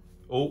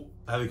 Oh,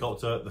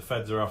 helicopter. The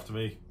feds are after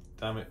me.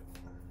 Damn it.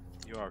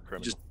 You are a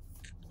criminal.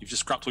 You've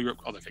just scrapped all your...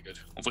 Oh, okay, good.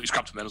 I thought you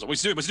scrapped them then. I was like,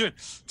 what's he doing? What's he doing?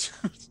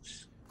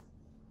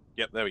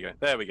 Yep, there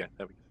we go.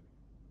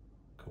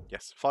 Cool.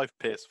 Yes, 5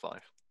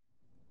 PS5.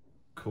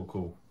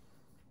 Cool.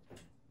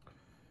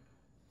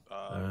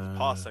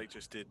 Parsec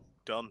just did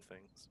dumb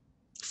things.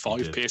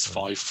 5 did,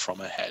 PS5 from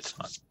ahead.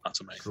 That's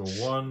amazing.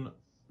 Draw 1.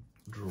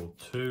 Draw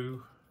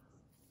 2.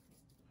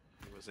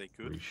 It was a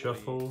good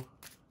Reshuffle. boy.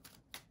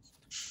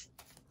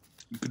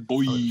 Good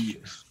boy.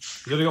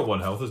 He's only got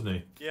 1 health, hasn't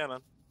he? Yeah,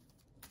 man.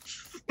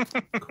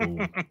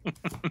 Cool.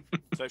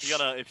 So if you're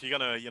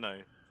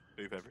gonna,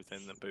 boop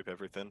everything, then boop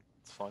everything.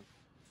 It's fine.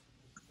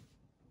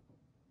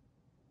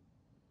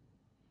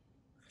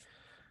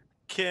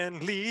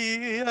 Can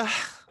Lee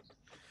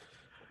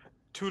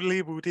to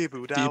libu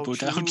dibu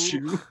down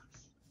you.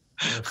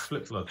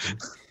 Flip Bludgeon.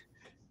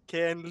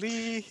 Can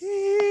Lee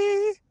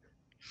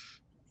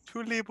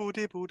to libu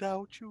dibu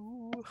down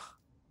you.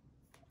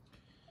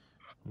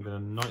 I'm going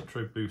to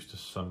Nitro boost to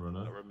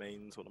Sunrunner. That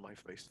remains one of my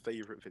most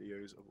favourite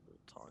videos of all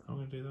time. I'm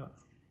going to do that.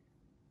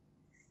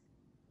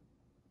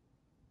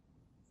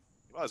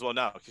 You might as well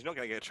now, because you're not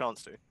going to get a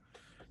chance to.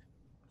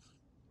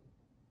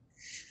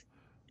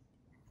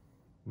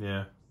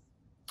 Yeah.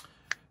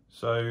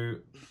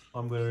 So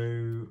I'm going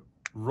to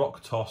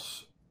Rock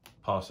Toss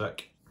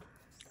Parsec.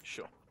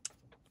 Sure.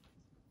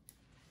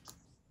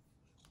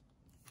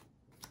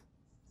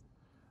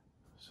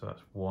 So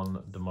that's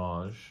 1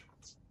 damage.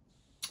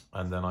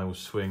 And then I will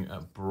swing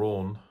at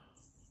Brawn.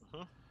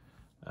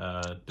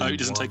 He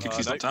doesn't take it because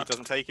he's not tapped. He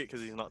doesn't take it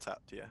because he's not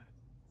tapped, yeah.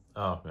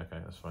 Oh, okay,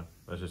 that's fine.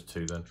 There's just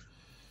 2 then.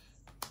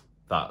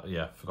 Forgot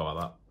about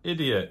that.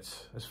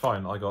 Idiot. It's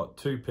fine. I got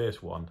 2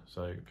 pierce 1,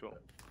 so... Cool.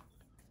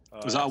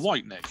 Was that a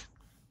white, Nick?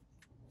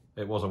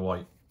 It was a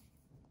white.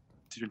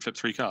 Did you flip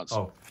 3 cards?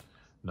 Oh,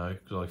 no,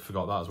 because I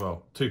forgot that as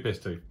well. 2 pierce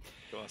 2.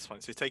 Cool, that's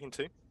fine. So he's taking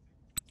 2.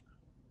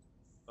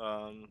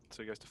 So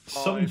he goes to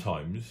 5.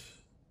 Sometimes...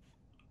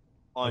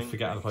 I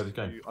forget how to play this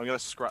game. I'm going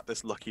to scrap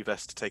this Lucky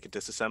Vest to take a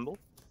disassemble.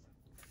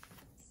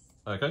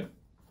 Okay.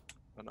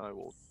 And I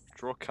will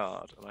draw a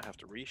card, and I have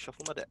to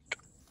reshuffle my deck.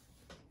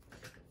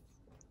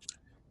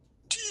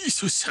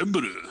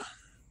 Disassemble.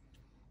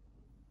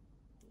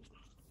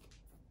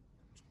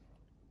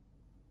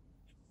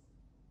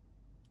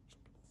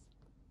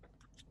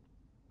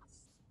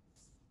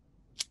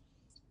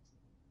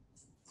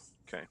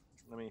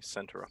 Let me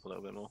center up a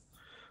little bit more.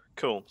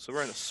 Cool. So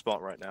we're in a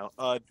spot right now.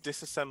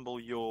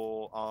 Disassemble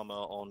your armor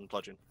on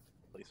Bludgeon,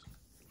 please.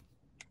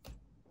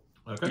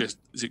 Okay. Is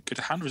it good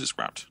to hand or is it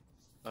scrapped?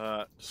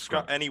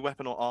 Scrap any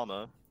weapon or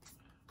armor.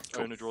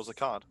 Cool. Owner draws a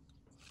card.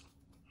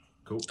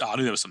 Cool. Oh, I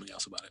knew there was something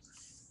else about it.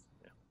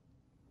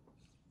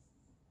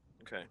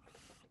 Okay.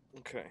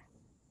 Okay.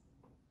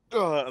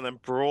 And then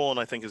Brawn,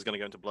 I think, is going to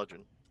go into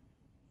Bludgeon.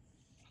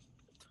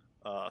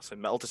 So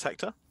Metal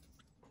Detector.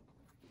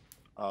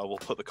 We'll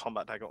put the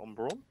Combat Dagger on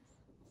Brawn.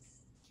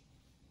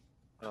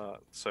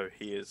 So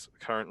he is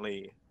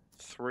currently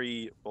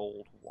 3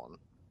 bold 1.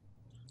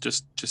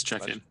 Just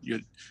checking.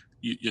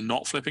 You're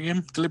not flipping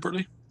him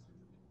deliberately?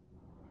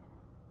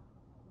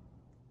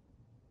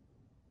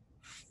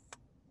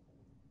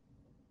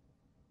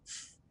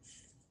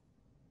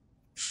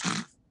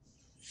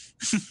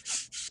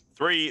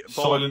 Three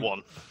bold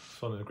 1.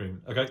 Silent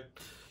agreement. Okay.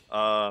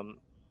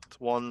 It's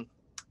 1,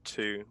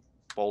 2,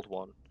 bold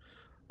 1.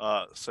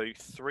 So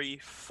 3,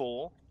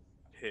 4,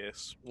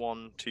 pierce.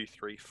 1, 2,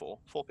 3, 4.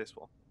 4 pierce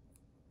 4.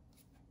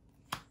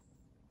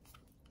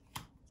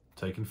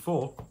 Taken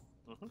 4.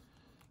 Mm-hmm.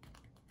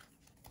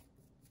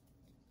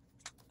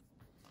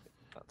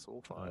 That's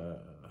all fine.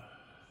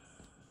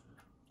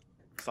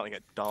 It's starting to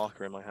get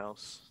darker in my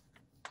house.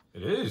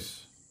 It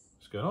is.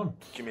 What's going on?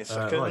 Give me a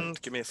second.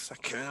 Right. Give me a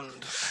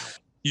second.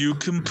 You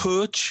can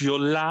put your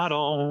light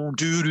on.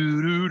 Do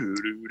do do do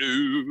do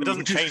do. It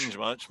doesn't change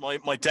much.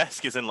 My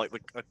desk is in like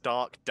a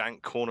dark,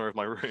 dank corner of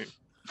my room.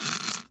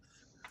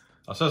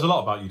 That says a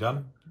lot about you,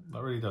 Dan.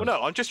 That really does. Well,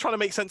 no, I'm just trying to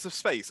make sense of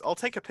space. I'll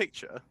take a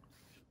picture.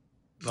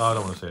 No, I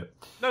don't want to see it.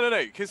 No,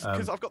 because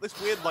I've got this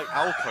weird like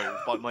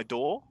alcove by my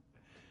door.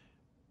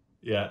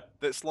 Yeah.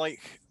 That's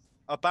like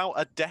about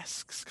a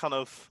desk's kind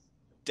of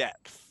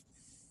depth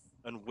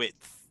and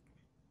width.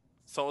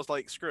 So I was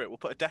like, screw it, we'll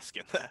put a desk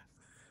in there.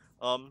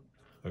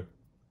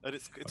 And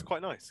it's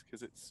quite nice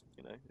because it's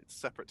it's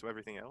separate to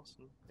everything else,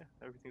 and yeah,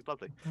 everything's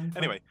lovely. Okay.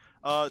 Anyway,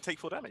 take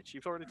 4 damage.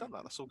 You've already done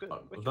that. That's all good. I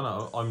don't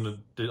know. I'm gonna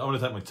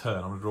take my turn.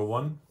 I'm gonna draw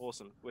 1.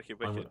 Awesome, wicked.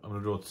 I'm gonna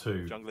draw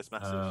 2. Junglist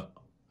massive.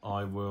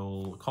 I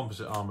will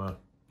composite armor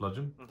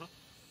bludgeon.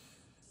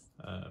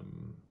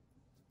 Mhm.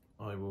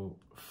 I will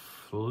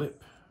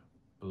flip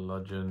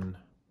bludgeon.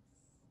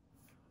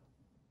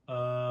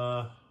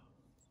 I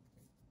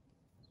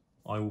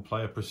will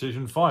play a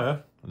precision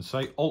fire and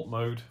say alt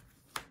mode.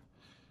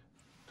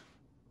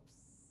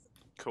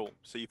 Cool.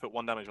 So you put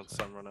 1 damage on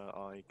Sunrunner.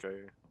 I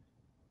go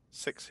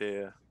 6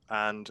 here,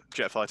 and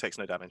Jetfire takes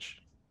no damage.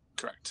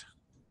 Correct.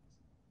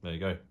 There you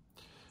go.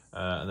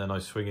 And then I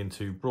swing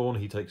into Brawn.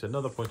 He takes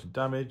another point of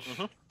damage.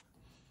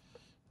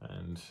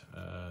 And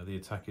the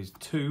attack is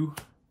 2,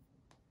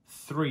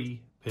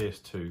 3, pierce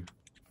 2.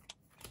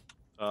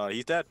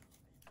 He's dead.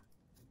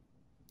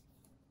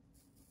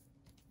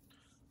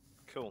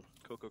 Cool.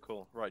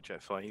 Right,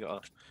 Jetfire,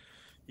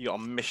 you got a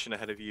mission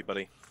ahead of you,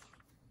 buddy.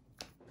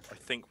 I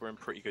think we're in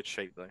pretty good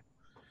shape though.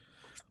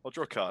 I'll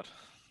draw a card.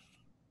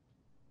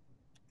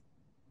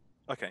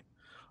 Okay.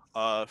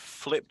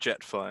 Flip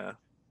Jetfire.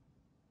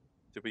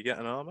 Did we get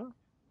an armor?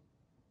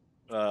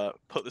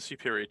 Put the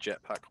superior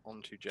jetpack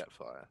onto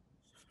Jetfire.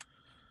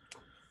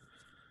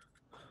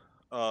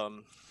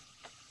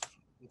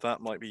 That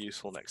might be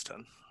useful next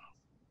turn.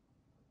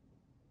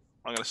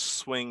 I'm going to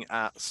swing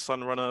at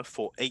Sunrunner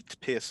for 8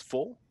 pierce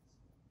 4.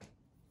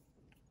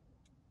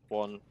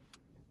 1,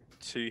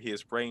 2, he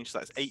is ranged.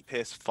 That's 8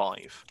 pierce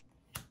 5.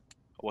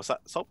 What's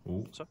that? Sol?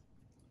 Sorry?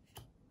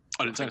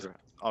 I didn't say anything.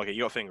 Okay,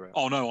 you got a finger out.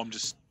 Oh no, I'm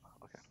just.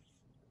 Okay.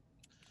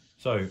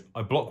 So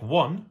I block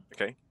 1.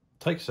 Okay.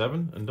 Take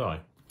 7 and die.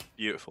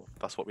 Beautiful.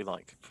 That's what we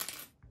like.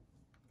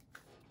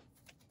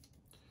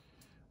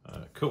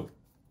 Cool.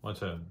 My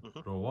turn.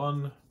 Draw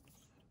 1.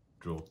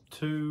 Draw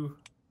 2.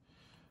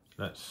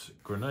 That's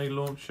grenade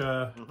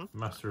launcher.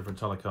 Master of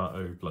Metallic Art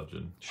O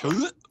bludgeon.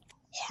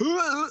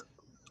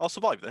 I'll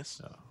survive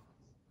this. Yeah.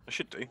 I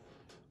should do.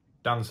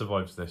 Dan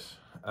survives this.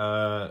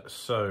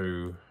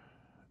 So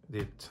the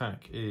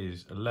attack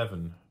is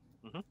 11.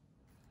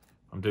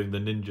 I'm doing the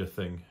ninja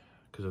thing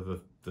because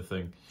of the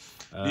thing.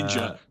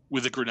 Ninja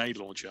with a grenade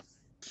launcher.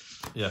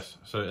 Yes.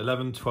 So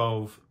 11,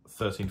 12,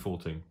 13,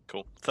 14.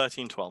 Cool.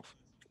 13, 12.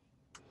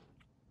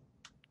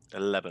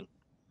 11.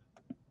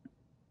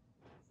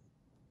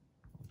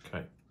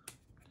 Okay.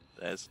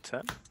 There's a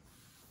 10.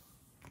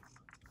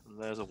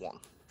 And there's a 1.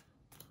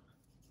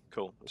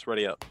 Cool. Let's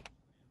ready up.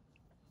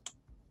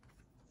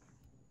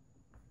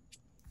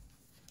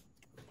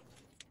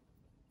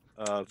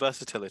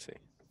 Versatility.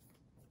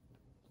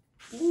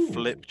 Ooh.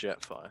 Flip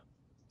Jetfire.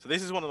 So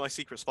this is one of my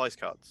secret spice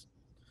cards.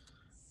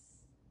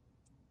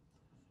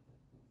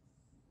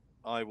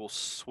 I will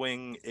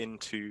swing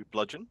into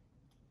Bludgeon.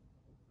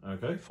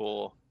 Okay.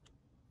 For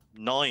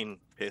 9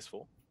 pierce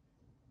 4.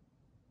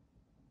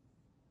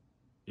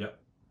 Yep.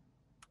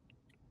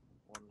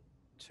 1,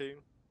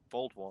 2,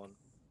 bold 1,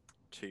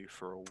 2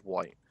 for a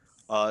white.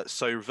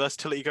 So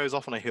versatility goes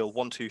off and I heal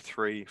 1, 2,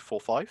 3, 4,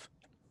 5.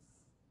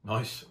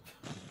 Nice.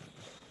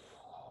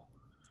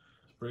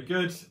 Pretty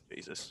good.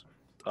 Jesus.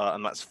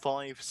 And that's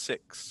 5,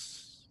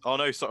 6, Oh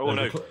no, sorry. Oh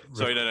no,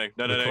 sorry. No.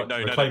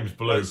 Reclaim's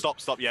blue.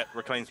 Stop. Yeah,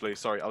 reclaims blue.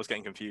 Sorry, I was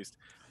getting confused.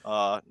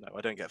 No,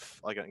 I don't get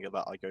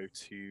that. I go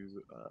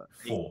to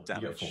 4. 8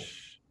 damage. You get 4.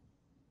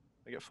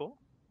 I get 4.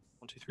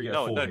 1, 2, 3. You get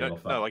No, 4 no, heal no,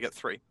 off that. no. I get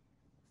 3. I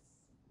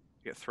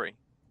get 3.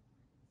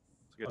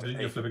 So Oh,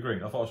 didn't you flip a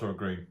green? I thought I saw a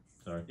green.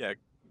 Sorry. Yeah,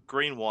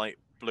 green, white,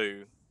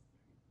 blue.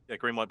 Yeah,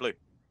 green, white, blue.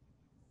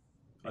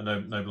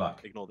 No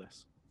black. Ignore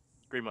this.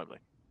 Green, white, blue.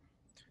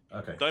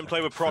 Okay. Don't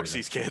play with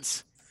proxies,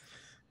 kids.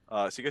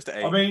 So he goes to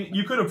 8. I mean,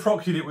 you could have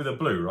proxied it with a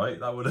blue, right?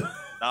 That would have...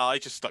 No, I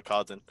just stuck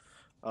cards in.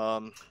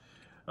 Oh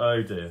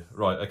dear.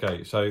 Right,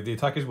 okay. So the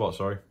attack is what,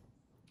 sorry?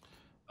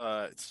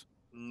 It's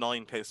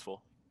 9 PS4.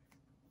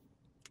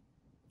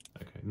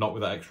 Okay. Not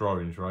with that extra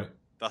orange, right?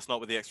 That's not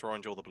with the extra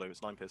orange or the blue.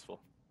 It's 9 PS4.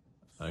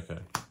 Okay.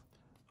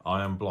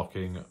 I am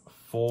blocking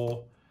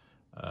 4,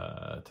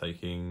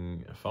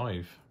 taking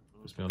 5.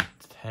 Puts me on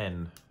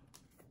 10.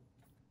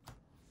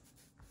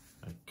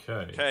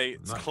 Okay. Okay,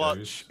 it's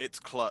clutch. It's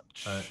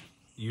clutch.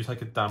 You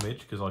take a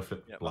damage because I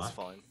flip black. That's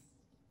fine.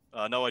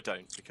 No, I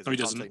don't, because he he can't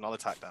doesn't. take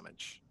non-attack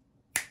damage.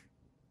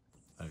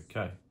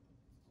 Okay.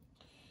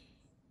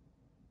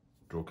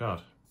 Draw a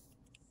card.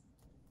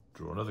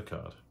 Draw another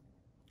card.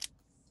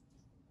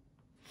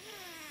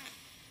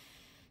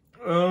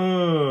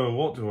 Oh,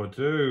 what do I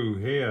do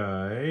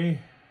here, eh?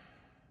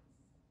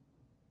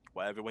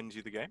 Whatever wins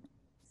you the game.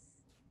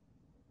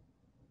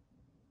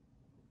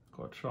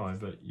 Got to try,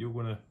 but you're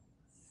gonna.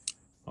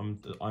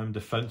 I'm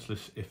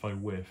defenseless if I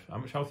whiff. How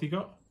much health you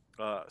got?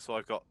 So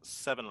I've got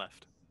 7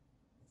 left.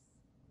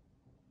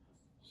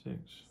 6,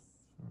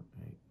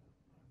 8,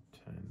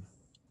 10.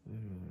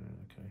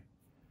 Okay.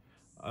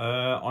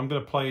 I'm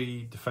going to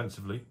play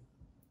defensively.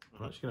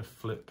 I'm actually going to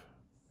flip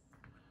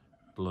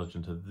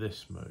Bludgeon to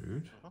this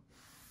mode.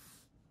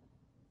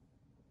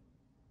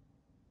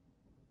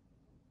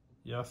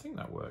 Yeah, I think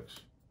that works.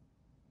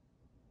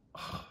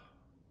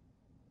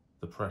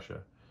 The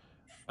pressure.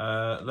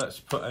 Let's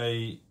put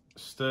a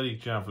sturdy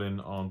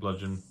javelin on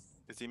Bludgeon.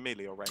 Is he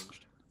melee or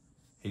ranged?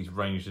 He's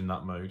ranged in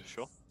that mode.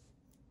 Sure.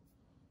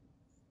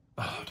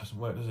 Oh, it doesn't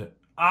work, does it?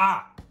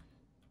 Ah! I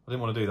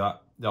didn't want to do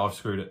that. No, I've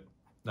screwed it.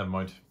 Never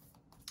mind.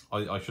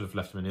 I should have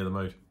left him in the other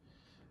mode.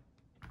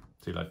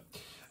 Too late.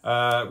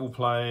 We'll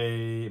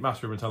play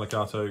Master of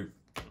Intellicato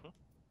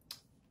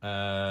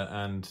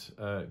and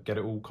get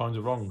it all kinds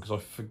of wrong because I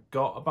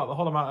forgot about the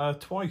Hollow Matter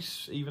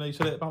twice, even though you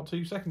said it about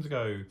 2 seconds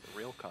ago.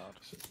 Real card.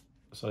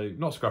 So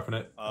not scrapping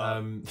it.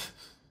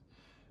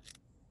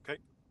 Okay.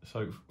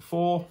 So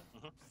 4.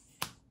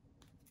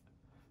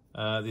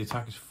 The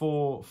attack is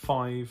 4,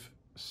 5,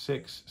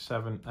 6,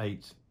 7,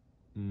 8,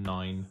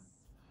 9.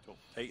 Cool.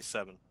 8,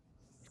 7,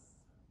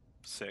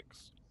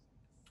 6.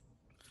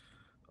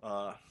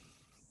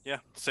 Yeah,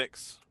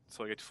 6.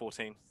 So I go to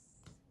 14.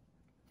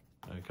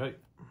 Okay.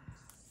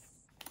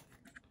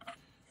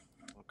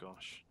 Oh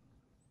gosh.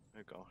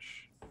 Oh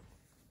gosh.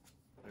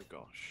 Oh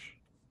gosh.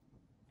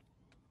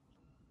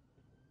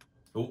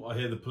 Oh, I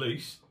hear the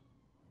police.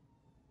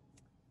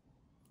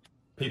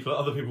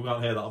 Other people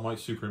can't hear that. I might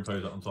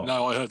superimpose that on top.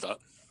 No, I heard that.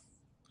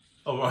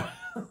 Oh, right.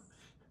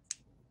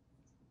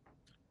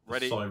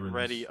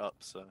 Ready up,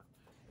 sir.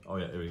 Oh,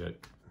 yeah, here we go.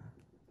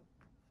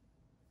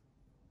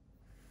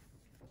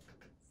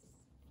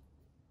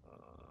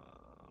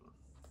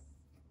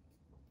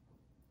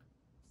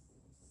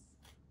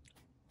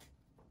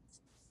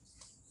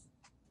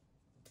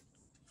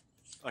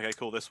 Okay,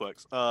 cool, this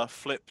works.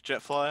 Flip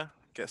Jetfire,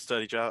 get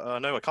sturdy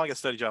javelin. No, I can't get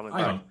sturdy javelin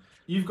Hang back. on.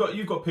 You've got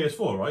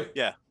PS4, right?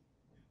 Yeah.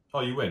 Oh,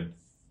 you win.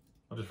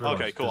 I just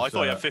realised. Okay, cool. I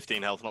thought you had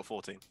 15 health, not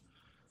 14.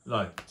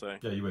 No. So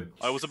Yeah, you win.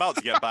 I was about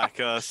to get back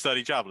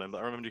sturdy javelin, but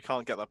I remembered you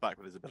can't get that back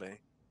with his ability.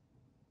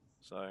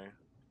 So,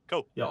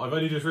 cool. Yeah, I've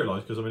only just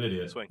realised because I'm an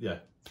idiot. Swing. Yeah.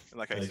 In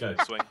that case, There you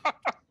go. swing.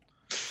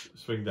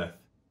 Swing death.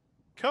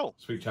 Cool.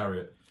 Sweet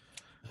chariot.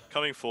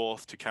 Coming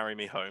forth to carry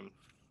me home.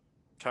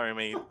 Carry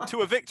me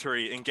to a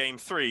victory in game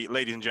 3,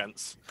 ladies and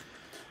gents.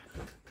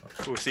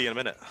 We'll see you in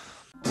a minute.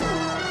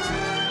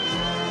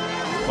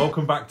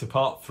 Welcome back to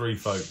part 3,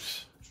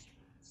 folks.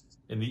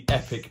 In the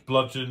epic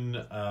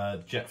Bludgeon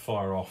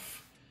Jetfire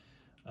off.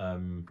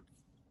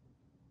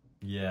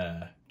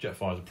 Yeah,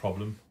 Jetfire's a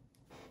problem.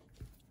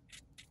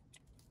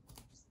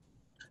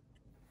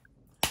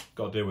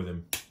 Got to deal with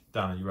him.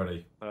 Dan, are you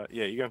ready?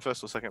 Yeah, you going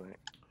first or second, mate?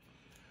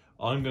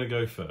 I'm going to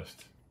go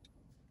first.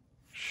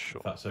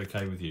 Sure. If that's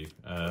okay with you.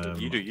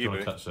 You do you,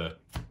 want to boo. touch, sir?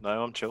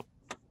 No, I'm chill.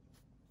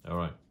 All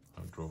right.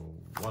 I'll draw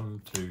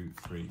 1, 2,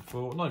 3,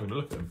 4. I'm not even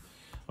going to look at him.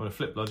 I'm going to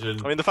flip Bludgeon.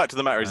 I mean, the fact of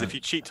the matter is, if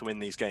you cheat to win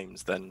these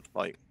games, then,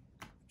 like...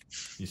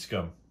 You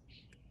scum.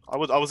 I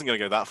wasn't going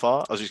to go that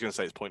far. I was just going to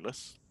say it's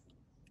pointless.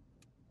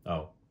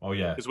 Oh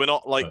yeah. Because we're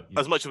not, like,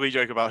 as much as we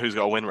joke about who's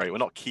got a win rate, we're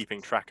not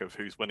keeping track of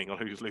who's winning or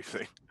who's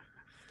losing.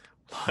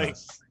 Like...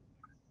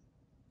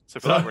 So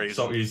for that reason...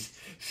 So he's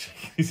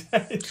shaking his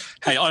head.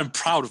 Hey, I'm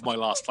proud of my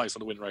last place on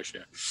the win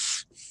ratio.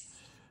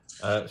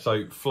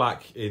 So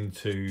Flak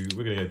into...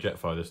 We're going to go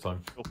Jetfire this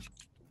time. Cool.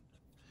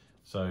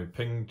 So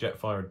ping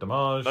Jetfire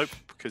damage. Nope,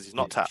 because he's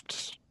not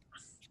tapped.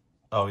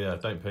 Oh yeah,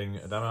 don't ping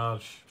a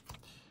damage.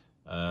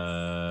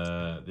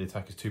 The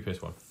attack is 2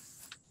 pierce 1.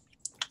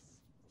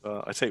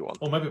 I take 1.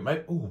 Or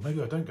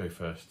maybe I don't go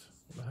first.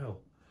 What the hell?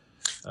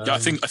 Yeah, I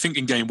think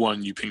in game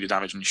 1 you pinged the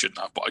damage when you shouldn't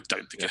have, but I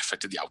don't think it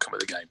affected the outcome of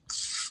the game.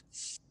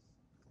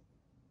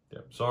 Yeah,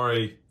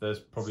 sorry. There's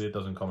probably a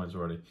dozen comments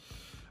already.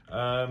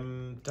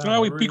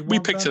 No, we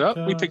picked it up.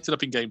 We picked it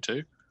up in game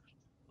 2.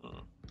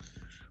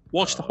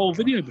 Watch the whole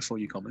video before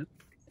you comment.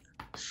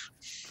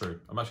 True.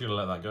 I'm actually going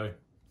to let that go.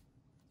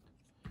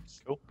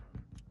 Cool.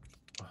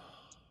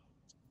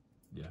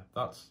 Yeah,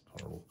 that's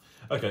horrible.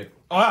 Okay.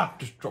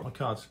 Just drop my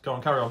cards. Go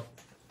on, carry on.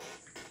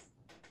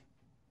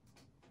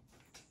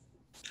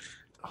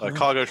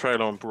 Cargo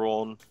trailer on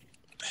Brawn.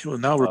 He will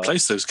now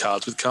replace those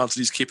cards with cards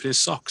that he's keeping in his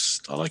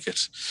socks. I like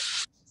it.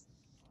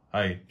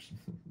 Hey,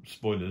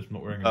 spoilers,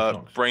 not wearing any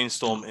socks.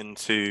 Brainstorm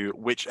into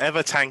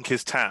whichever tank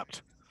is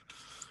tapped.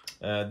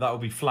 That will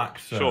be Flak,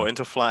 sir. Sure,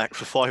 into Flak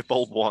for 5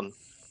 bold 1.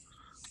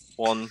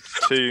 1,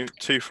 2,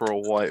 2 for a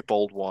white,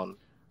 bold 1.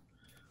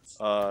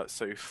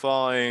 So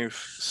 5,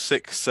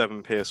 6,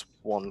 7 pierce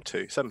 1,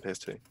 2. 7 pierce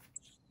 2.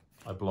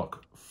 I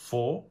block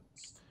 4.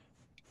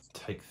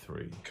 Take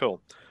 3.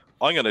 Cool.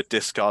 I'm going to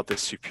discard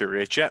this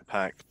superior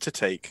jetpack to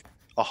take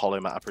a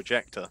hollow matter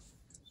projector.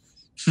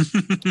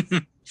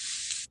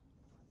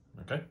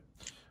 Okay.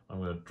 I'm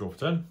going to draw for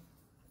turn.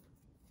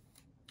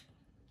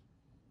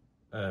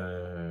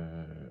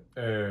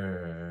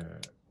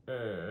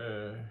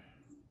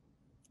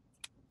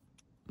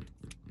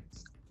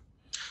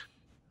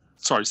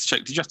 Sorry, to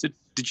check.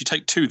 Did you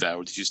take 2 there,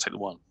 or did you just take the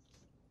 1?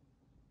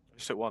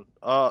 Just took 1.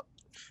 So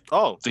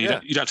you yeah.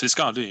 don't have to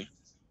discard, do you?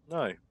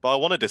 No, but I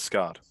want to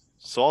discard.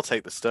 So I'll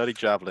take the sturdy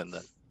javelin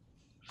then.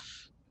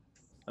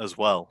 As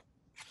well.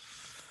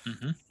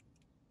 Mm-hmm.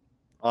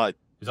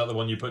 Is that the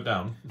one you put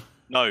down?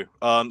 No.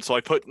 So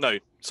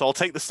I'll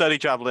take the sturdy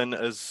javelin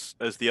as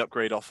the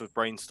upgrade off of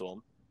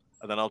Brainstorm,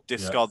 and then I'll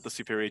discard the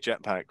superior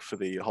jetpack for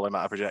the hollow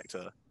matter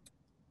projector.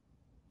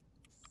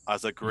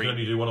 As a green. You can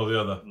only do one or the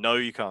other. No,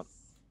 you can't.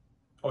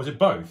 Oh, is it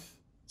both?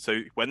 So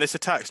when this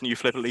attacks and you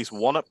flip at least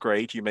 1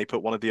 upgrade, you may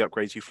put one of the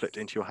upgrades you flipped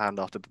into your hand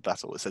after the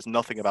battle. It says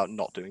nothing about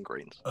not doing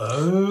greens.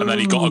 Oh. And then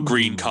he got a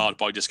green card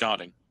by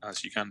discarding,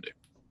 as you can do.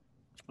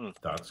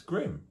 That's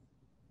grim.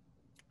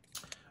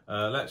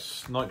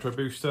 Let's Nitro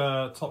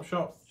Booster Top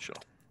Shot. Sure.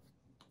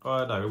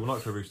 No, we'll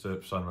Nitro Booster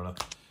Sunrunner,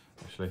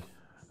 actually.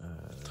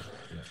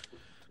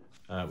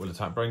 We'll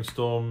attack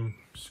Brainstorm,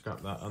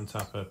 scrap that,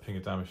 untap her, ping a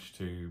damage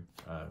to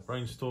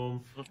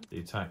Brainstorm. The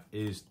attack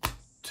is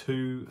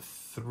 2,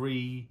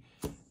 3,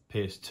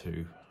 pierce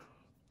 2.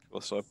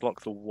 Well, so I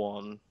block the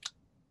 1.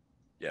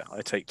 Yeah,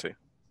 I take 2.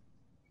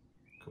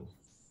 Cool.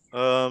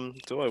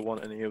 Do I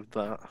want any of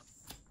that?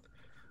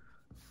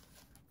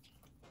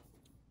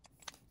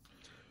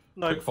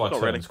 No, quick fire not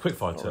turns. really. Quick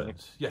fire Not turns. really.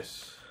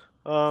 Yes.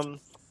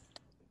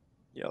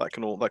 Yeah, that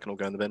can all go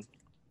in the bin.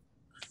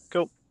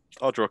 Cool.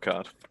 I'll draw a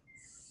card.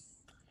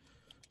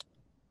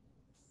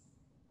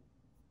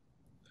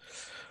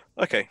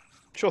 Okay,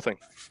 sure thing.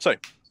 So,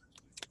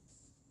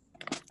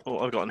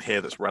 what I've got in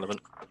here that's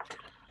relevant.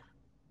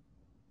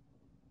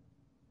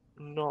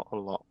 Not a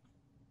lot.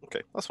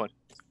 Okay, that's fine.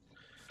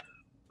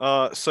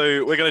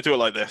 So we're going to do it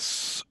like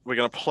this. We're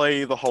going to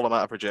play the hollow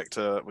matter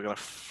projector. We're going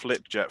to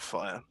flip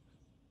Jetfire.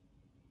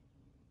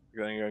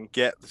 We're going to go and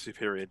get the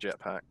superior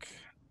jetpack.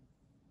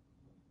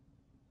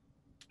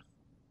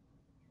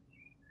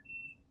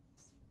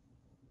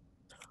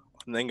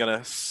 I'm then going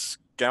to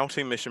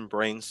scouting mission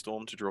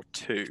Brainstorm to draw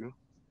 2.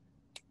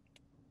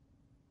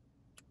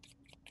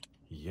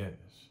 Yes.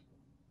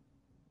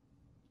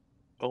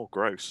 Oh,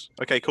 gross.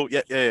 Okay, cool.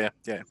 Yeah.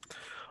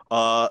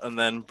 And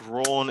then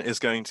Brawn is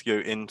going to go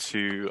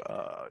into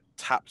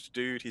tapped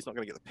dude. He's not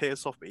going to get the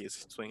pierce off, but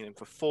he's swinging in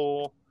for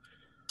 4.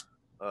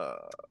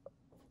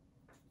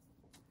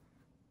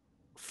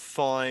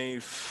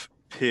 5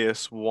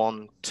 pierce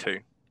 1, 2.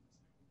 Okay,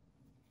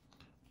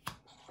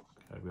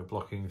 we're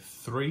blocking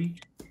 3.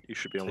 You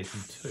should be on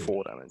Taking 2.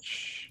 4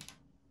 damage.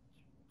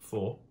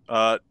 4.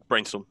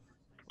 Brainstorm.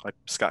 I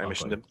scouting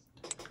missioned him.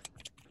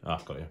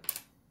 Got you.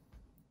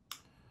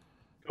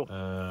 Cool.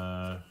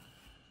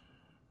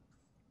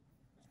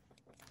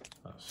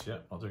 That's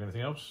not doing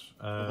anything else.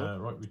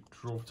 Right, we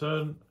draw for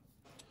turn.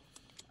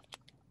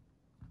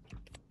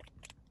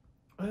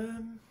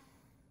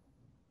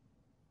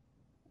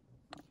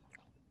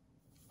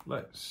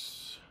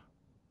 Let's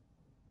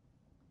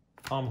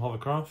arm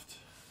hovercraft.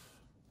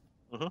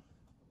 I'm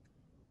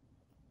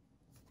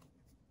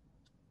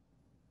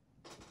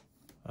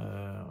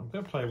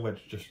going to play a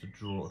wedge just to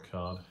draw a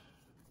card.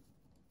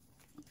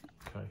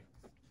 Okay.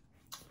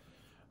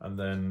 And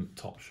then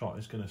Top Shot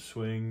is going to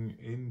swing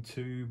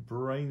into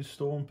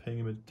Brainstorm, ping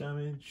him a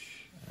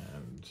damage,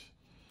 and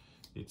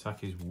the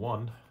attack is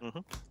 1.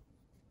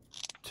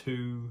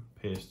 2,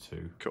 pierce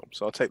 2. Cool.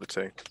 So I'll take the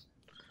 2.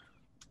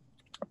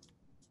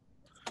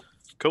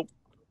 Cool.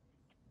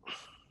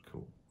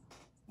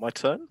 My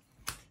turn?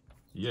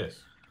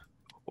 Yes.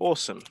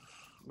 Awesome.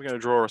 We're going to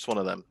draw us one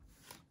of them.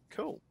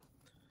 Cool.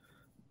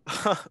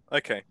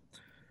 Okay.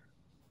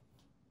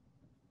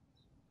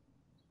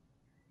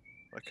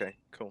 Okay,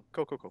 cool.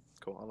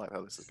 I like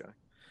how this is going.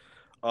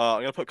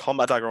 I'm going to put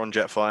Combat Dagger on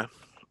Jetfire.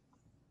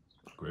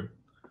 Grim.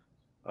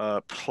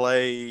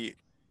 Play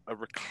a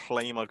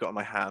Reclaim I've got in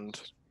my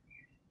hand.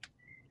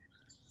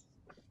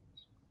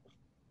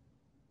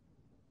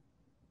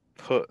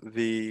 Put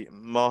the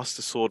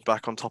Master Sword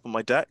back on top of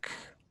my deck.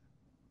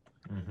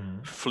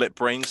 Flip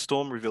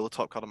Brainstorm, reveal the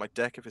top card of my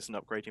deck. If it's an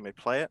upgrade, you may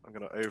play it. I'm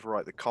going to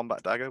overwrite the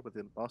Combat Dagger with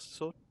the Master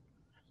Sword.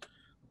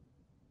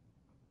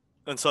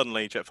 And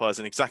suddenly, Jetfire's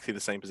in exactly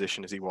the same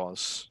position as he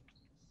was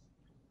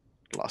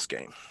last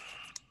game.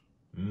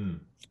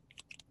 And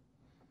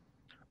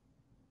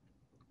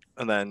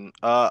then,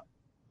 how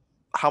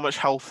much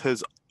health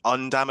has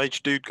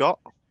undamaged dude got?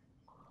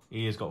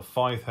 He has got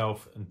 5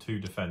 health and 2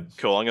 defense.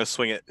 Cool, I'm going to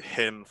swing at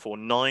him for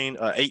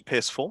 8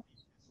 pierce 4.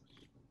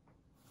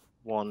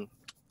 1,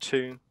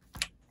 2.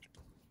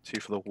 2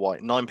 for the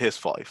white. 9 pierce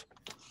 5.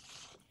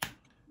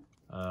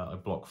 I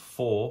block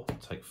 4,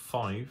 take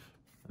 5,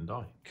 and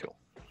die. Cool.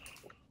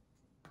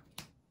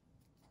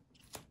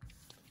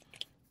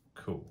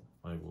 Cool.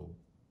 I will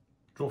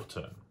draw for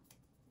turn.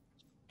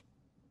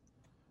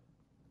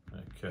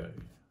 Okay.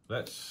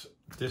 Let's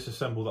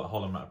disassemble that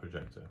holomat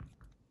projector.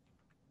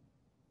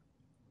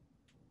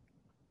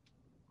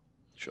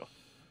 Sure.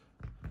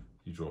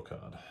 You draw a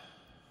card.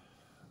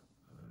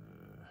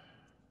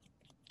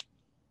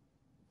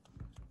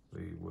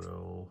 We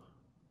will...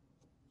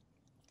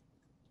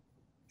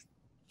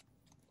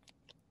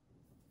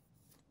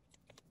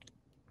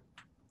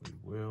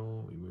 What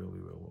are we going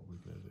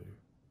to do?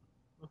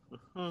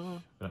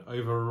 Going to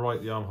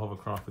overwrite the arm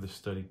hovercraft with a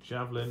sturdy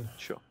javelin.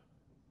 Sure.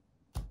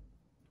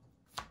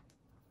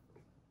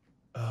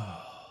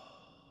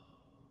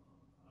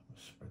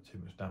 Spread too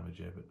much damage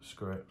here, but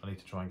screw it. I need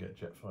to try and get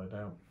Jetfire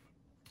down.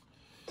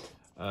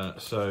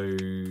 So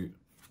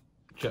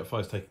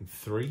Jetfire's taking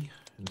 3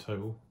 in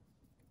total.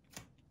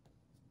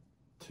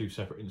 2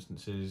 separate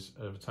instances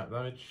of attack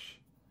damage.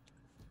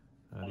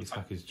 The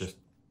attack is just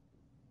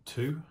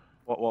 2.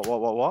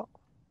 What?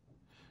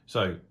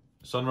 So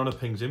Sunrunner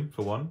pings him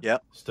for 1. Yeah.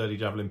 Sturdy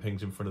Javelin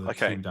pings him for another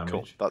 2 damage.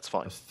 Cool. That's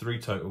fine. That's 3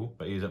 total,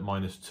 but he is at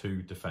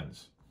 -2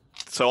 defense.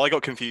 So I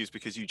got confused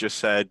because you just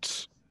said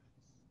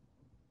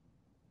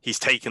he's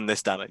taken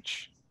this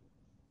damage.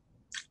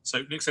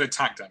 So Nick said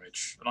attack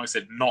damage, and I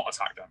said not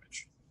attack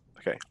damage.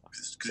 Okay.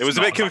 'Cause It was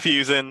a not bit attack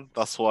confusing.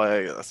 That's why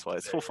it's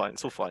all fine.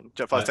 It's all fine.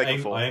 Jetfire's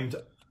taking 4.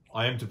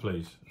 I aim to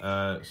please.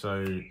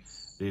 So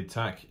the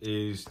attack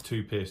is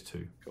 2 pierce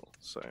 2. Cool.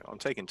 So I'm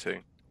taking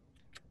 2.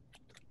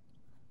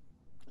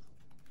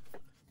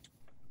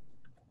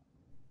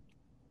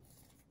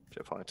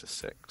 Jetfire to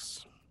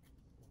 6.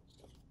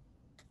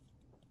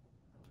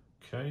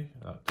 Okay,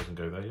 that doesn't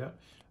go there yet.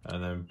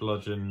 And then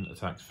Bludgeon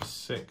attacks for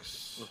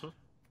 6.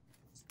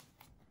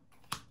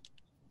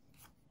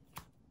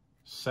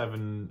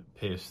 7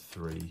 pierce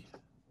 3.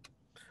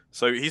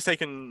 So he's got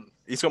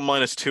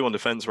 -2 on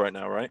defense right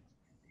now, right?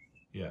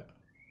 Yeah.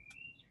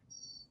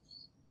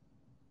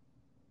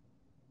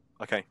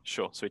 Okay,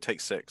 sure. So he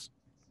takes 6.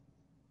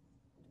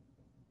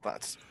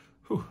 That's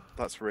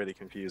really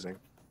confusing.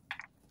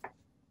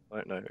 I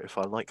don't know if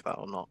I like that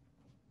or not.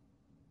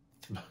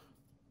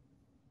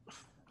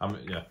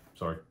 Yeah,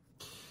 sorry.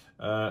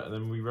 And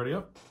then we ready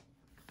up?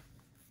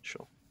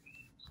 Sure.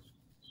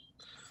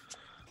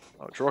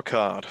 I'll draw a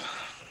card.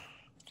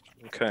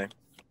 Okay.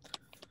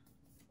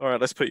 All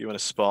right, let's put you in a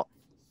spot.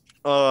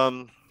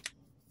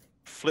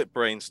 Flip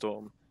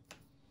Brainstorm.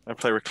 And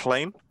play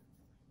Reclaim.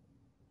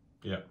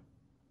 Yeah.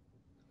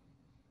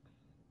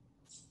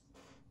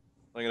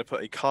 I'm going to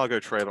put a cargo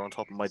trailer on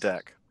top of my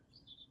deck.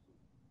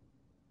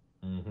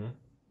 Mm-hmm.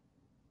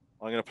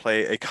 I'm going to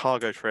play a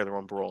cargo trailer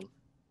on Brawn.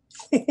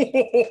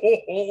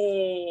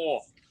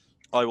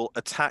 I will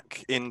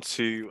attack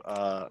into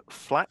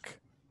Flak,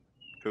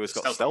 who has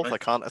got stealth. I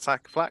can't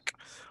attack Flak.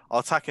 I'll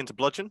attack into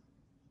Bludgeon.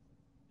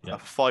 Yeah.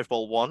 5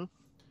 bolt 1.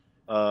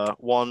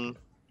 1,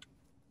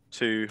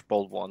 2,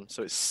 bolt 1.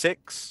 So it's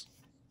 6.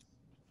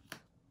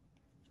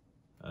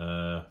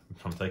 I'm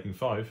taking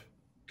 5.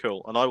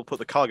 Cool. And I will put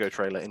the cargo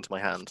trailer into my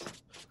hand.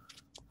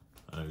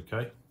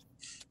 Okay.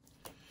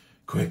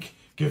 Quick,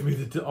 give me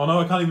the... Oh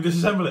no, I can't even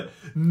disassemble it.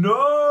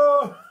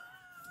 No!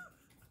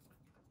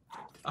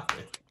 Damn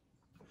it.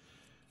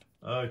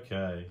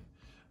 Okay.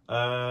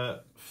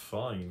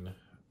 Fine.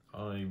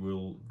 I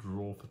will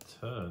draw for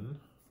turn.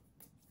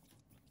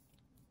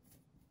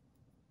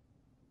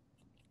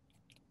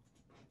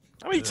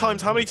 How many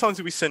times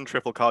did we send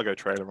triple cargo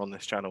trailer on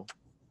this channel?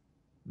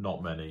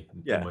 Not many.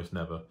 Yeah. Almost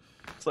never.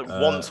 It's like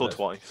once or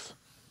twice.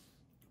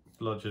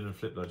 Bludgeon and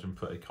Flip Bludgeon,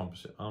 put a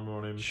composite armor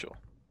on him. Sure.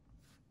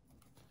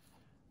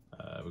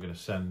 We're going to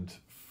send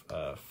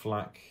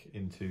Flak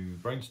into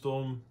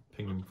Brainstorm,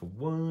 ping him for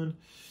 1.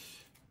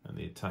 And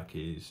the attack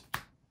is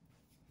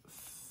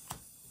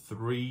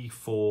 3,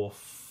 4,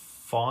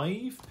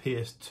 5,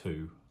 pierce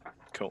 2.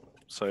 Cool.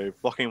 So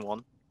blocking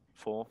 1,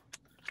 4,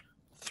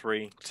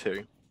 3,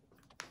 2.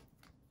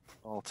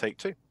 I'll take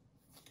 2.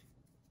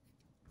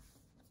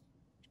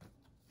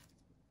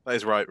 That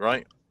is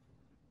right?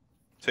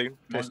 2,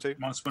 pierce 2?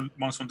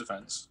 -1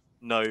 defense.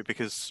 No,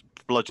 because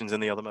Bludgeon's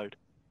in the other mode.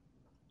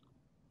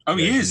 Oh,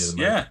 Yeah, he he's is. in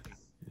the other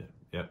Yeah.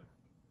 Yep.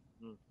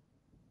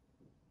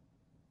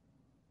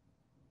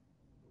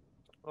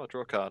 Oh,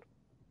 draw a card.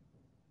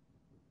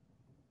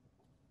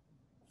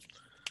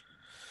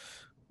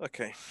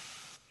 Okay.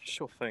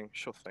 Sure thing.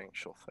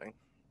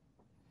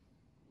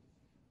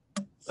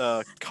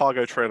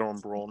 Cargo trailer on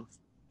Brawn.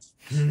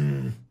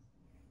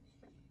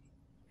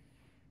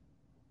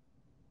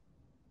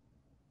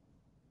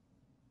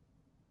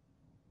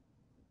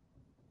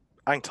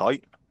 Hang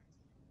tight.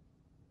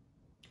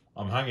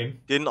 I'm hanging.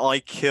 Didn't I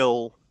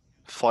kill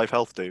 5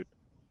 health, dude?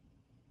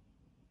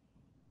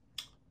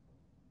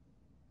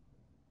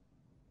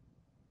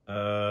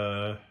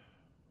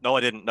 No, I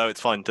didn't. No,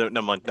 it's fine.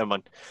 Never mind.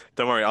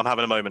 Don't worry. I'm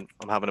having a moment.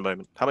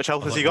 How much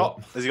health has he got?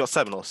 What? Has he got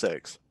 7 or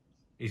 6?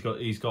 He's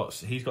got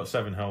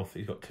 7 health.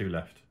 He's got 2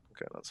 left.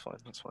 Okay, that's fine.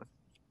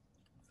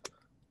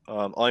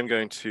 I'm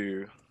going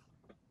to.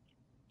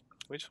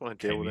 We just want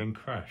to deal with him.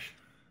 Crash.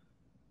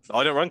 No,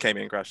 I don't run Kami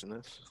and Crash in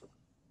this.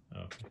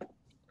 Okay.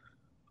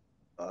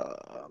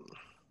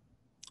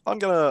 I'm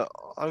gonna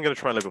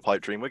try and live a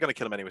pipe dream. We're gonna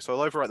kill him anyway, so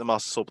I'll overwrite the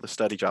Master Sword with a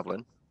sturdy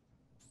javelin.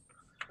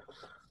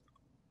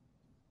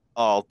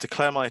 I'll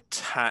declare my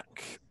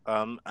attack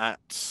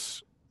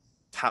at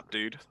Tap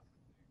Dude.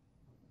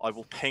 I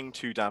will ping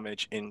 2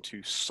 damage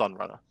into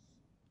Sunrunner.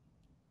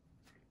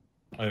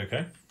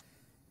 Okay.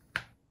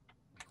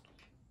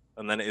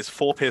 And then it is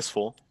 4 pierce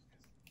 4.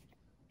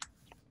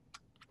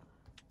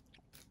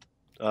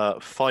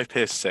 5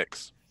 pierce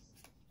 6.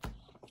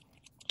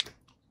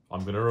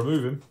 I'm going to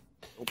remove him.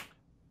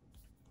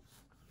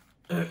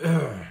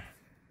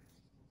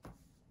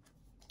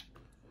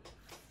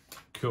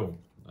 Cool.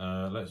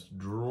 Let's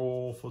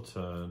draw for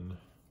turn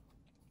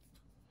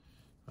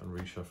and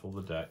reshuffle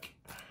the deck.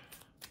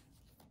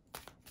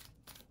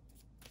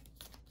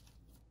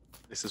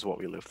 This is what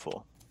we live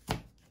for.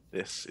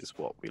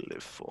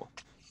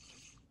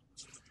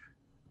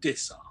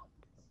 Disarm.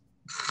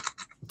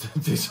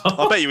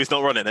 I bet you he's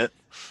not running it.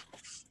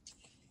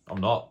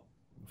 I'm not,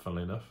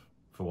 funnily enough,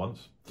 for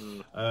once.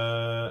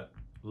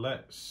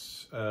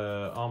 Let's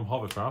arm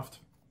hovercraft.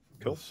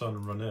 Cool. With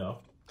Sunrunner.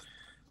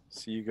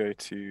 So you go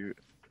to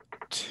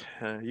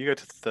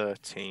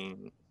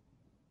 13.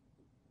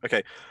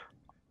 Okay,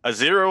 a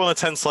 0 on a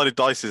 10-sided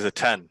dice is a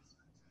 10.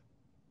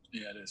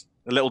 Yeah, it is.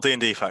 A little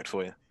D&D fact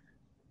for you.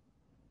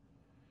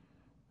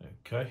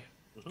 Okay.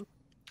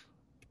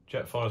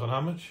 Jetfire's on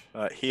how much?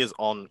 He is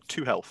on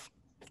 2 health.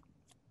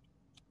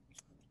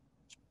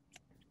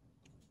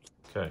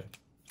 Okay.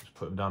 Just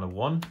put him down to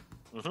 1.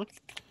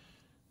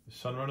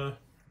 Sunrunner.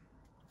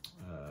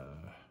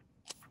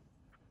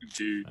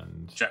 Do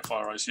And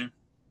Jetfire, I assume.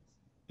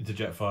 into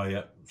Jetfire,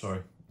 yeah.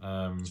 Sorry.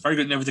 It's very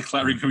good never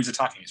declaring who he's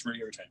attacking. It's really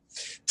irritating.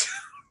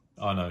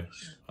 I know.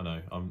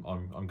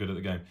 I'm good at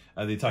the game.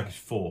 The attack is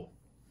 4.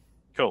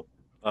 Cool.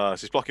 So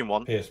he's blocking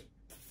 1. Pierce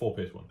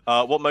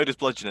 1. What mode is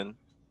Bludgeon in?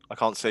 I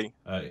can't see.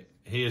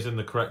 He is in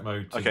the correct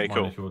mode. To Okay,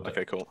 cool. manage your deck.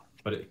 Okay, cool.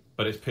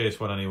 But it's Pierce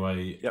 1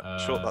 anyway. Yep,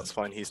 sure, that's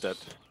fine. He's dead.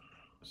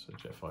 So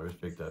Jetfire is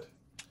big dead.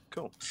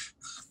 Cool.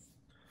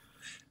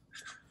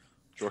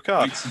 Draw a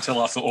card. Wait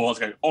until I thought, I was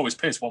going, oh, it's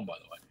Pierce 1, by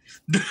the way.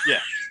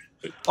 Yeah.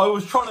 I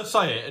was trying to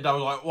say it, and I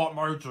was like, "What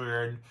mode are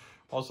you in?"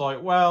 I was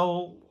like,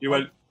 "Well." You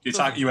went.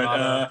 You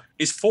went.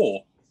 It's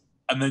 4,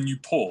 and then you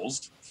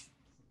paused.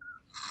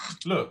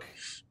 Look,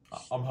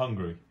 I'm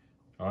hungry.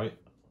 All right,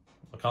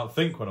 I can't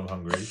think when I'm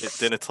hungry. It's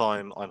dinner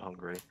time. I'm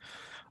hungry.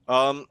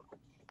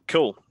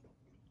 Cool.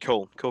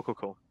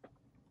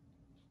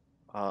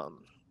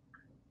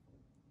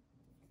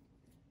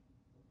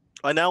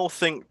 I now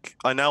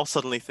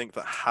suddenly think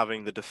that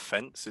having the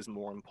defense is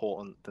more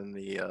important than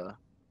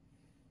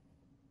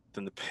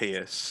the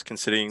pierce,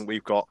 considering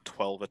we've got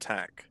 12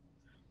 attack.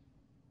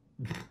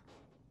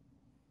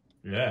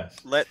 Yes.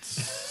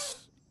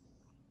 Let's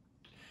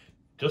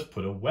just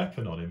put a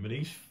weapon on him, and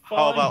he's fine.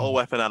 How about a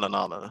weapon and an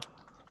armor?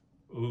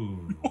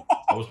 Ooh,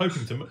 I was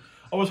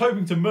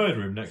hoping to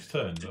murder him next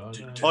turn. But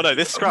Oh no,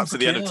 this scraps at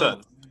the end of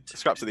turn.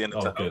 Scraps at the end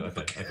of Oh, turn. good.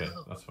 Okay,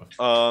 that's fine.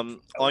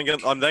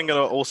 I'm then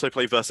gonna also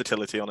play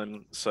versatility on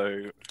him,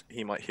 so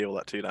he might heal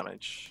that 2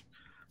 damage,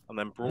 and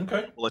then Brawn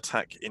will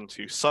attack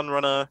into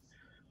Sunrunner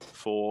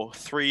for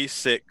 3,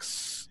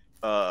 6,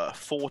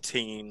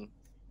 14.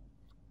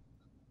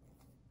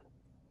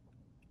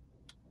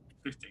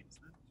 15.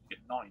 Get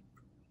 9.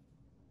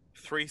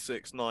 3,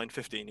 6, 9,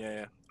 15.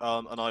 Yeah.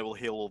 And I will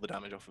heal all the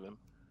damage off of him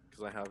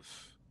because I have.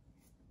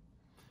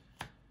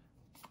 Is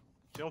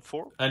he on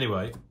 4?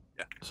 Anyway,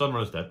 yeah.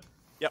 Sunrunner's dead.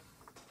 Yep.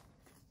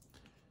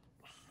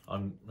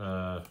 I'm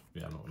not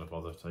going to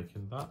bother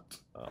taking that.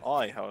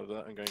 I,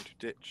 however, am going to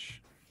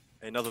ditch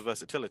another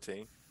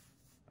versatility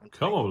and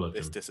Come on,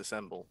 this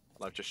disassemble.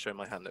 And I've just shown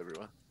my hand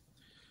everywhere.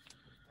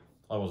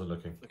 I wasn't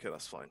looking. Okay,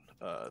 that's fine.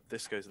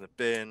 This goes in the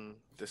bin.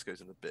 This goes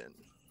in the bin.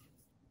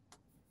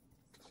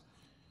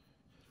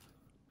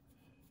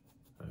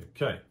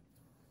 Okay.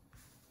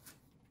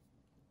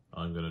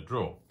 I'm going to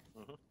draw.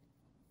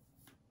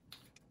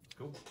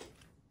 Cool.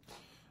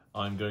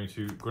 I'm going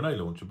to grenade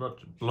launcher,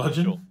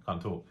 bludgeon. Sure.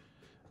 Can't talk.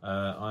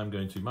 I'm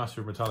going to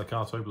Master of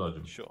Metallicato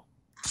Bludgeon. Sure.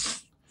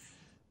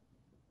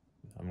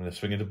 I'm going to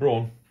swing into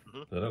Brawn.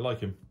 I don't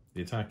like him.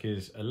 The attack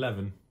is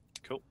 11.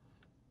 Cool.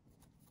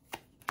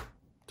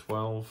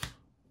 12.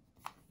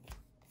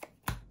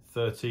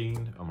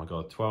 13. Oh my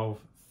god. 12,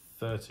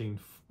 13.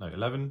 No,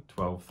 11,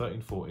 12,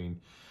 13, 14,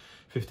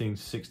 15,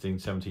 16,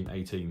 17,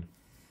 18.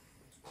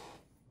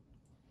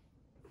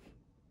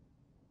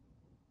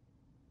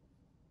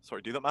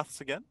 Sorry, do that maths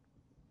again?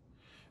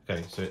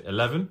 Okay, so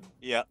 11.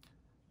 Yeah.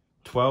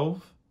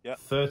 12. Yeah.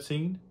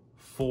 13.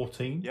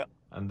 14. Yeah.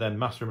 And then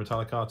Master of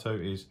Metallicato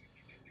is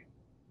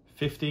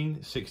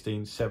 15,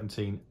 16,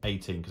 17,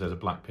 18, because there's a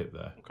black pip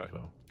there Okay, as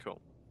well.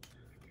 cool.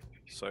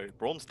 So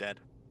Brawn's dead.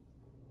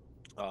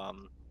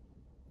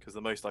 Because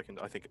the most I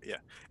think, yeah,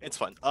 it's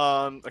fine.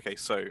 Okay,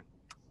 so,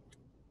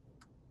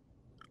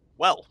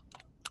 well,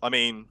 I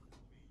mean,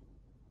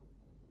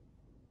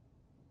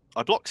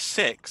 I blocked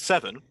 6,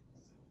 7.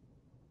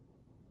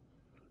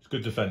 It's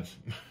good defense.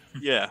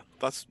 Yeah,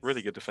 that's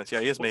really good defense.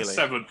 Yeah, he is melee.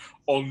 7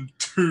 on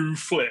 2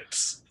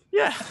 flips.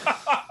 Yeah.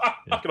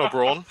 Good old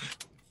Brawn.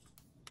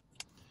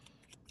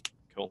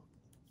 Cool.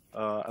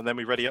 And then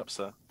we ready up,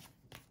 sir.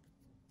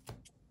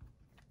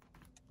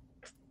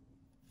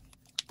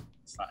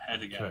 It's that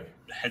head again. Okay.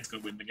 The head's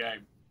going to win the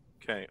game.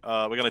 Okay,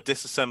 we're going to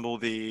disassemble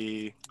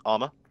the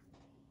armor.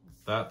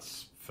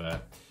 That's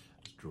fair.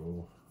 Let's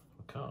draw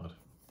a card.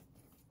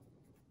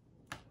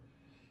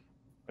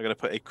 We're going to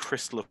put a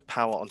Crystal of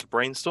Power onto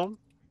Brainstorm.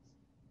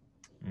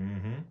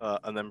 Mm-hmm.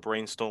 And then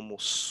Brainstorm will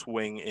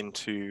swing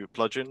into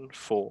Bludgeon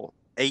for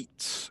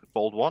 8,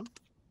 bold 1.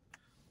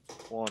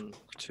 1,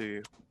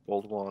 2,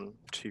 bold 1,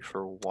 2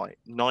 for a white.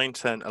 9,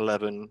 10,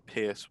 11,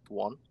 pierce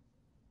 1.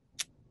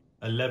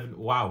 11.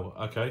 Wow.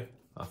 Okay.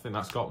 I think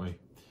that's got me.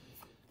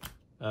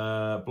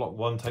 Block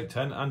 1, take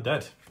 10, and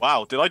dead.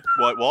 Wow, did I...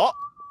 Wait, what?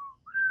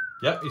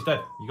 Yeah, he's dead.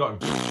 You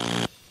got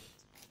him.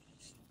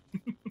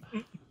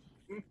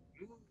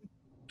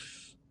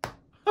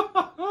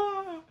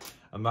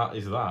 And that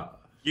is that.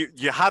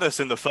 You had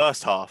us in the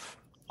first half.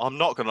 I'm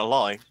not going to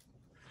lie.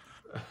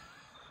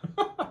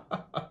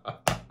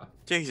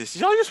 Jesus,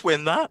 did I just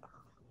win that?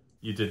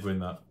 You did win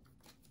that.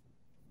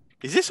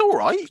 Is this all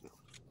right?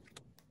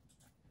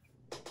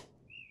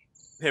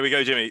 Here we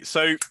go, Jimmy.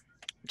 So,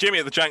 Jimmy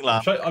at the Jank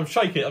Lab. I'm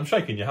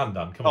shaking your hand,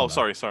 Dan. Come on. Oh,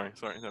 sorry. There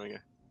we go.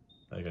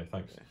 There you go.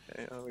 Thanks.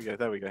 Okay,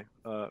 there we go.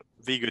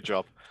 V, good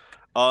job.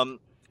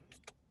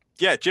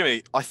 Yeah,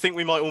 Jimmy, I think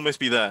we might almost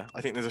be there.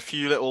 I think there's a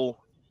few little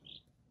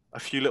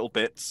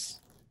bits.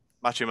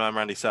 Macho Man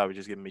Randy Savage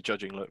is giving me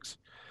judging looks.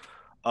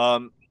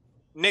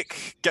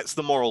 Nick gets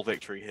the moral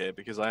victory here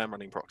because I am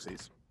running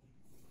proxies.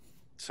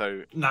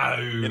 So no,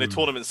 in a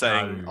tournament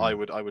setting, no. I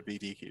would be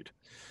DQ'd.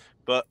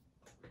 But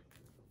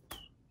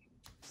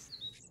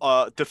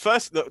the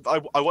first,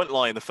 I won't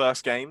lie. In the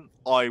first game,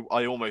 I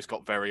almost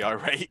got very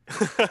irate.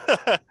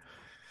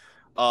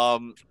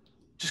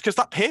 Just because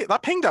that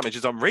ping damage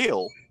is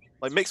unreal.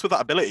 Like mixed with that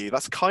ability,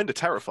 that's kind of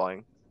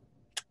terrifying.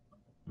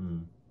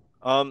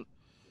 How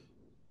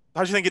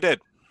do you think it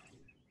did?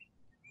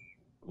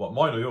 What,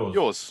 mine or yours?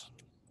 Yours.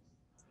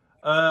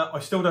 I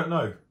still don't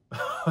know.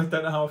 I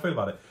don't know how I feel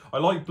about it. I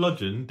like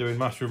Bludgeon doing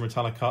Master of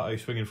Metallicato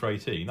swinging for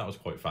 18. That was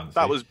quite fancy.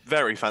 That was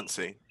very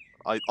fancy.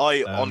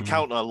 I on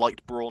counter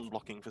liked Brawn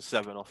blocking for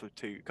 7 off of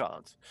 2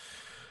 cards.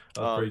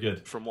 That was pretty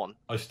good. From 1.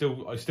 I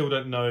still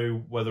don't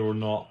know whether or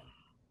not,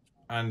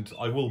 and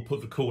I will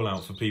put the call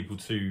out for people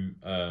to.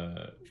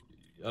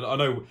 I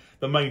know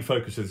the main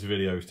focus of this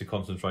video is to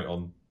concentrate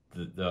on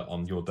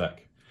on your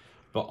deck,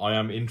 but I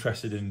am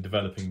interested in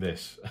developing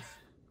this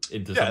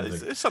into something. Yeah,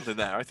 there's something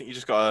there. I think you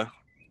just gotta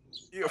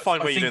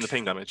find where you're doing the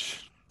ping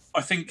damage.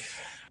 I think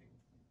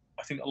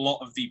a lot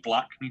of the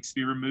black needs to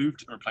be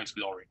removed and replaced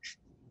with orange.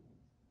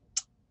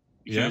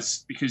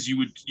 Because you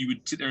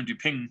would sit there and do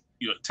ping,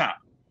 you like tap,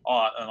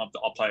 and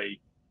I'll play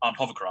armed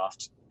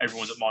hovercraft.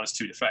 Everyone's at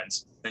 -2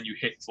 defense. Then you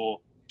hit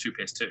for 2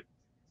 pierce 2,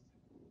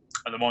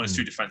 and the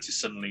 -2 defense is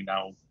suddenly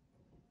now.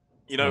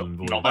 You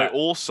know, I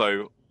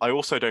also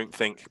don't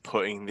think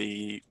putting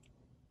the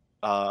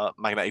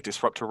magnetic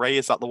disruptor ray,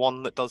 is that the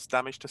one that does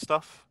damage to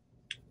stuff?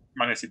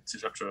 Magnetic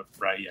disruptor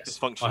ray, yes.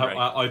 Dysfunction ray.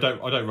 I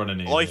don't run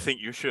any. I think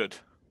you should.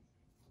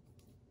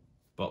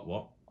 But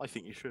what? I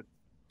think you should.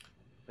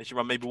 They should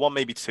run maybe 1,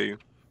 maybe 2.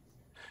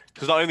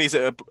 Because not only is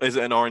it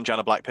an orange and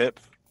a black pip,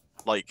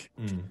 like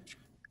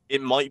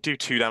it might do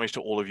 2 damage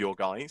to all of your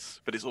guys,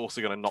 but it's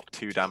also going to knock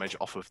 2 damage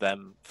off of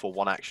them for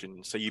 1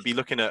 action. So you'd be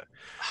looking at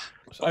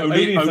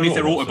only if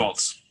they're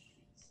Autobots.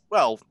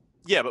 Well,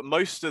 yeah, but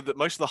most of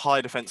the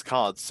high defense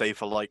cards, save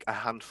for like a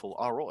handful,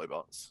 are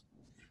Autobots.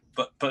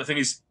 But the thing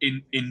is,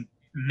 in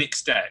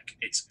Nick's deck,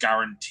 it's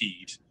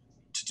guaranteed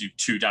to do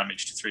 2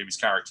 damage to 3 of his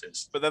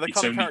characters. But they're the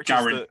kind of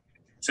characters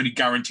it's only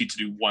guaranteed to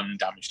do 1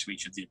 damage to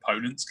each of the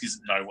opponents because he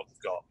doesn't know what they've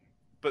got.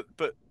 But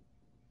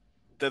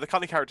they're the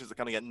kind of characters that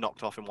kind of get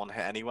knocked off in 1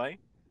 hit anyway.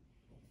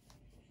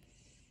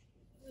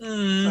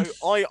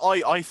 So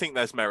I think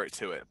there's merit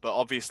to it, but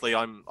obviously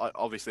I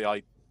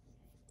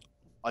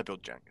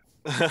build Jank.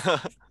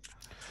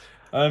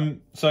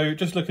 So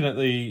just looking at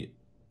the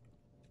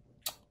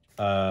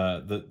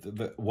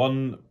the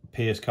one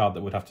Pierce card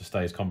that would have to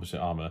stay is Composite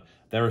Armor.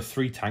 There are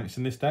 3 tanks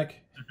in this deck,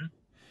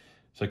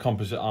 so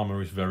Composite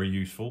Armor is very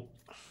useful.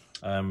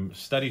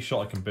 Steady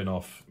Shot I can bin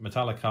off.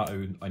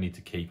 Metallicato I need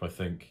to keep, I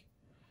think.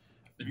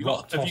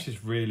 Toss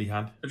is really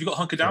handy. Have you got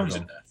Hunker Downs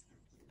in there?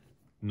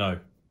 No.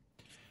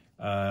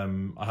 I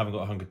haven't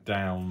got a Hunker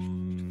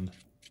Down.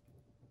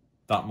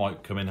 That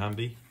might come in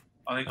handy.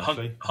 I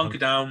think Hunker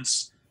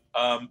Downs.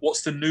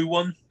 What's the new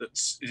one?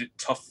 Is it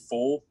Tough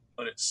 4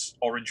 and it's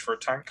orange for a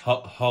tank?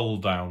 Hull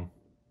Down.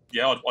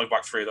 Yeah, I'd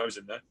whack 3 of those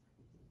in there.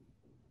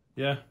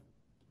 Yeah.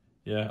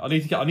 I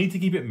need to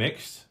keep it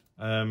mixed.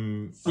 But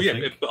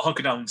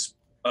Hunker Down's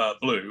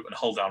blue and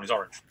Hull Down is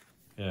orange.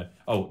 Yeah.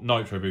 Oh,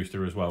 Nitro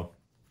Booster as well.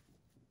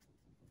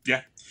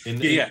 Yeah. In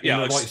the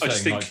right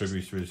setting, Nitro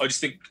Booster is. I just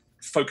think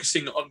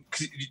focusing on,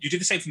 because you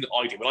did the same thing that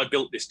I did when I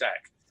built this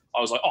deck.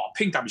 I was like,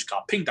 ping damage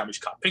card, ping damage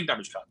card, ping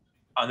damage card,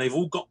 and they've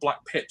all got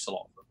black pips, a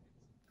lot of them.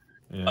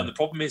 Yeah. And the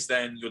problem is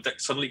then your deck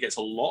suddenly gets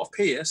a lot of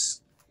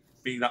Pierce,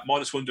 meaning that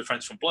 -1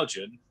 defense from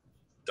Bludgeon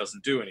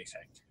doesn't do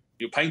anything.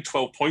 You're paying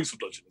 12 points for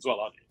Bludgeon as well,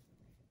 aren't you?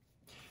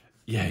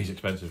 Yeah, he's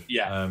expensive.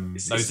 Yeah,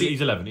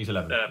 he's 11. He's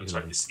 11.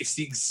 It's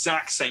the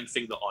exact same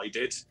thing that I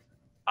did,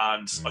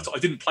 and I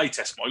didn't play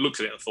test them. I looked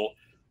at it and thought,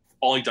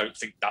 I don't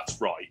think that's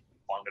right.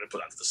 I'm going to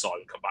put that to the side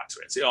and come back to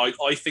it. So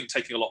I think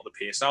taking a lot of the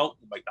Pierce out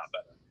will make that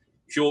better.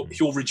 If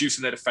you're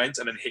reducing their defense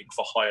and then hitting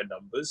for higher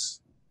numbers,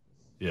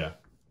 yeah,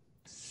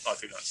 I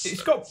think that's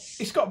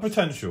it's got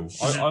potential.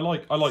 I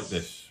like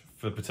this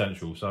for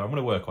potential. So I'm going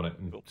to work on it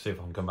and see if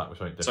I can come back with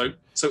something different.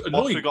 So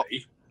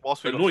annoyingly,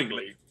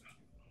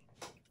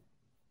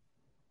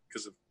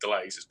 because of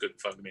delays, it's good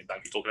fun. Me and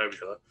Dan keep talking over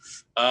each other.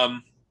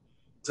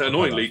 So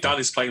annoyingly, Dan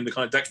is playing the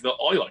kind of deck that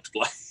I like to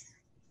play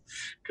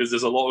because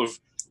there's a lot of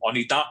I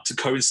need that to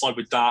coincide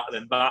with that, and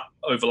then that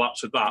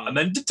overlaps with that, and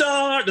then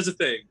there's a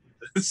thing.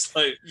 It's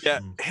like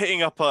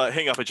hitting up a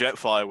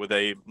Jetfire with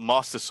a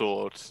Master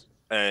Sword,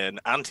 an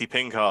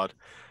anti-ping card,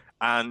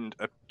 and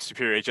a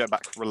superior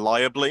jetpack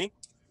reliably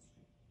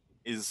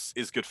is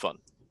good fun.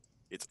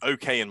 It's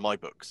okay in my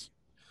books.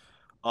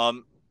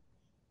 I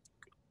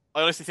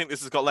honestly think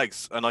this has got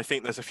legs, and I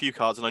think there's a few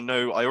cards, and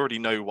I already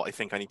know what I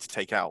think I need to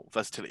take out.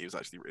 Versatility was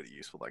actually really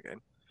useful that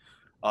game.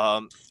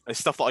 There's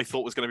stuff that I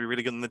thought was going to be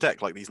really good in the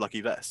deck, like these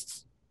Lucky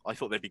Vests. I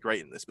thought they'd be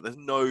great in this, but there's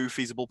no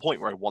feasible point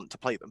where I want to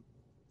play them.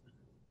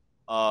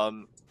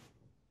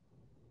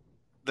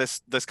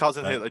 There's cards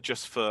in here that are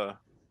just for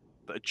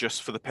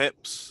the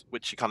pips,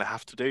 which you kind of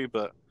have to do.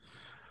 But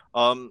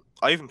I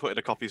even put in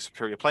a copy of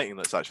Superior Plating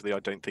that's actually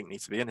I don't think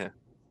needs to be in here.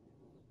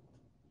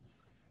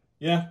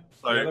 Yeah,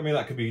 so, I mean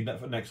that could be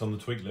next on the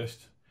twig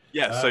list.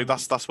 Yeah, so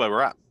that's where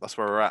we're at. That's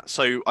where we're at.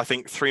 So I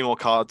think 3 more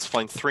cards,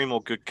 find 3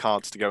 more good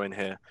cards to go in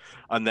here,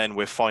 and then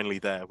we're finally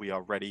there. We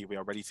are ready. We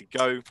are ready to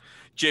go.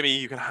 Jimmy,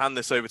 you can hand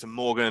this over to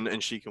Morgan,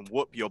 and she can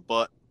whoop your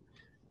butt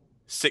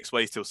 6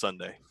 ways till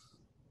Sunday.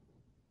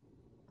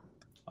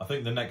 I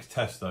think the next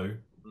test, though,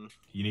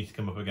 you need to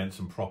come up against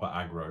some proper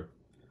aggro.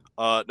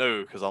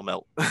 No, because I'll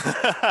melt.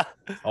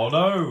 Oh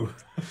no!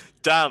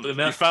 Damn,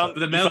 you found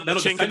the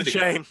chink in the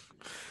chain.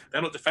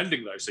 They're not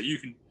defending though, so you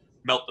can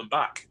melt them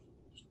back.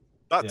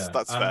 That's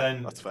fair.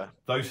 Then that's fair.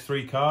 Those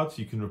 3 cards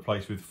you can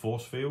replace with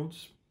force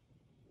fields.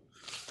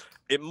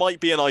 It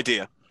might be an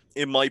idea.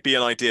 But I'm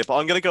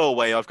going to go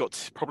away. I've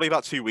got probably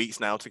about 2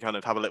 weeks now to kind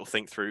of have a little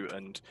think through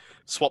and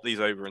swap these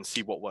over and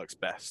see what works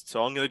best.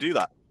 So I'm going to do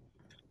that.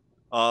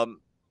 For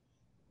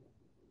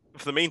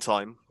the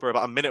meantime, we're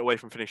about a minute away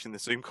from finishing the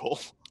Zoom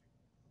call.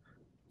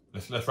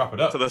 Let's wrap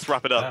it up. So let's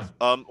wrap it up.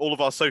 All of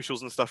our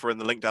socials and stuff are in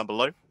the link down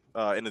below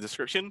in the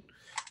description.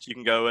 So you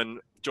can go and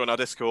join our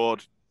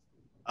Discord,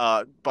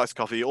 buy some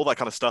coffee, all that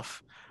kind of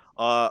stuff.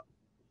 What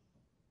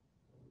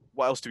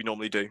else do we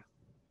normally do?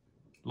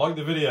 Like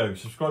the video,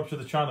 subscribe to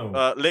the channel,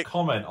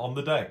 comment on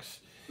the decks.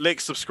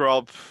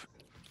 Subscribe.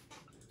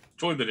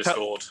 Join the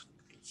Discord.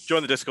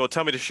 Join the Discord.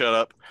 Tell me to shut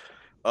up.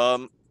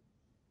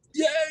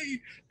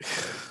 Yay!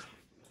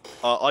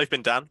 I've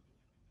been Dan.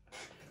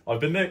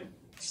 I've been Nick.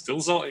 Still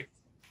salty.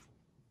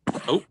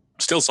 Oh,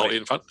 still salty,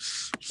 in fact.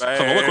 Bye.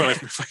 Come on, look away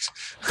from my face.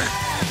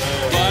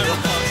 Bye.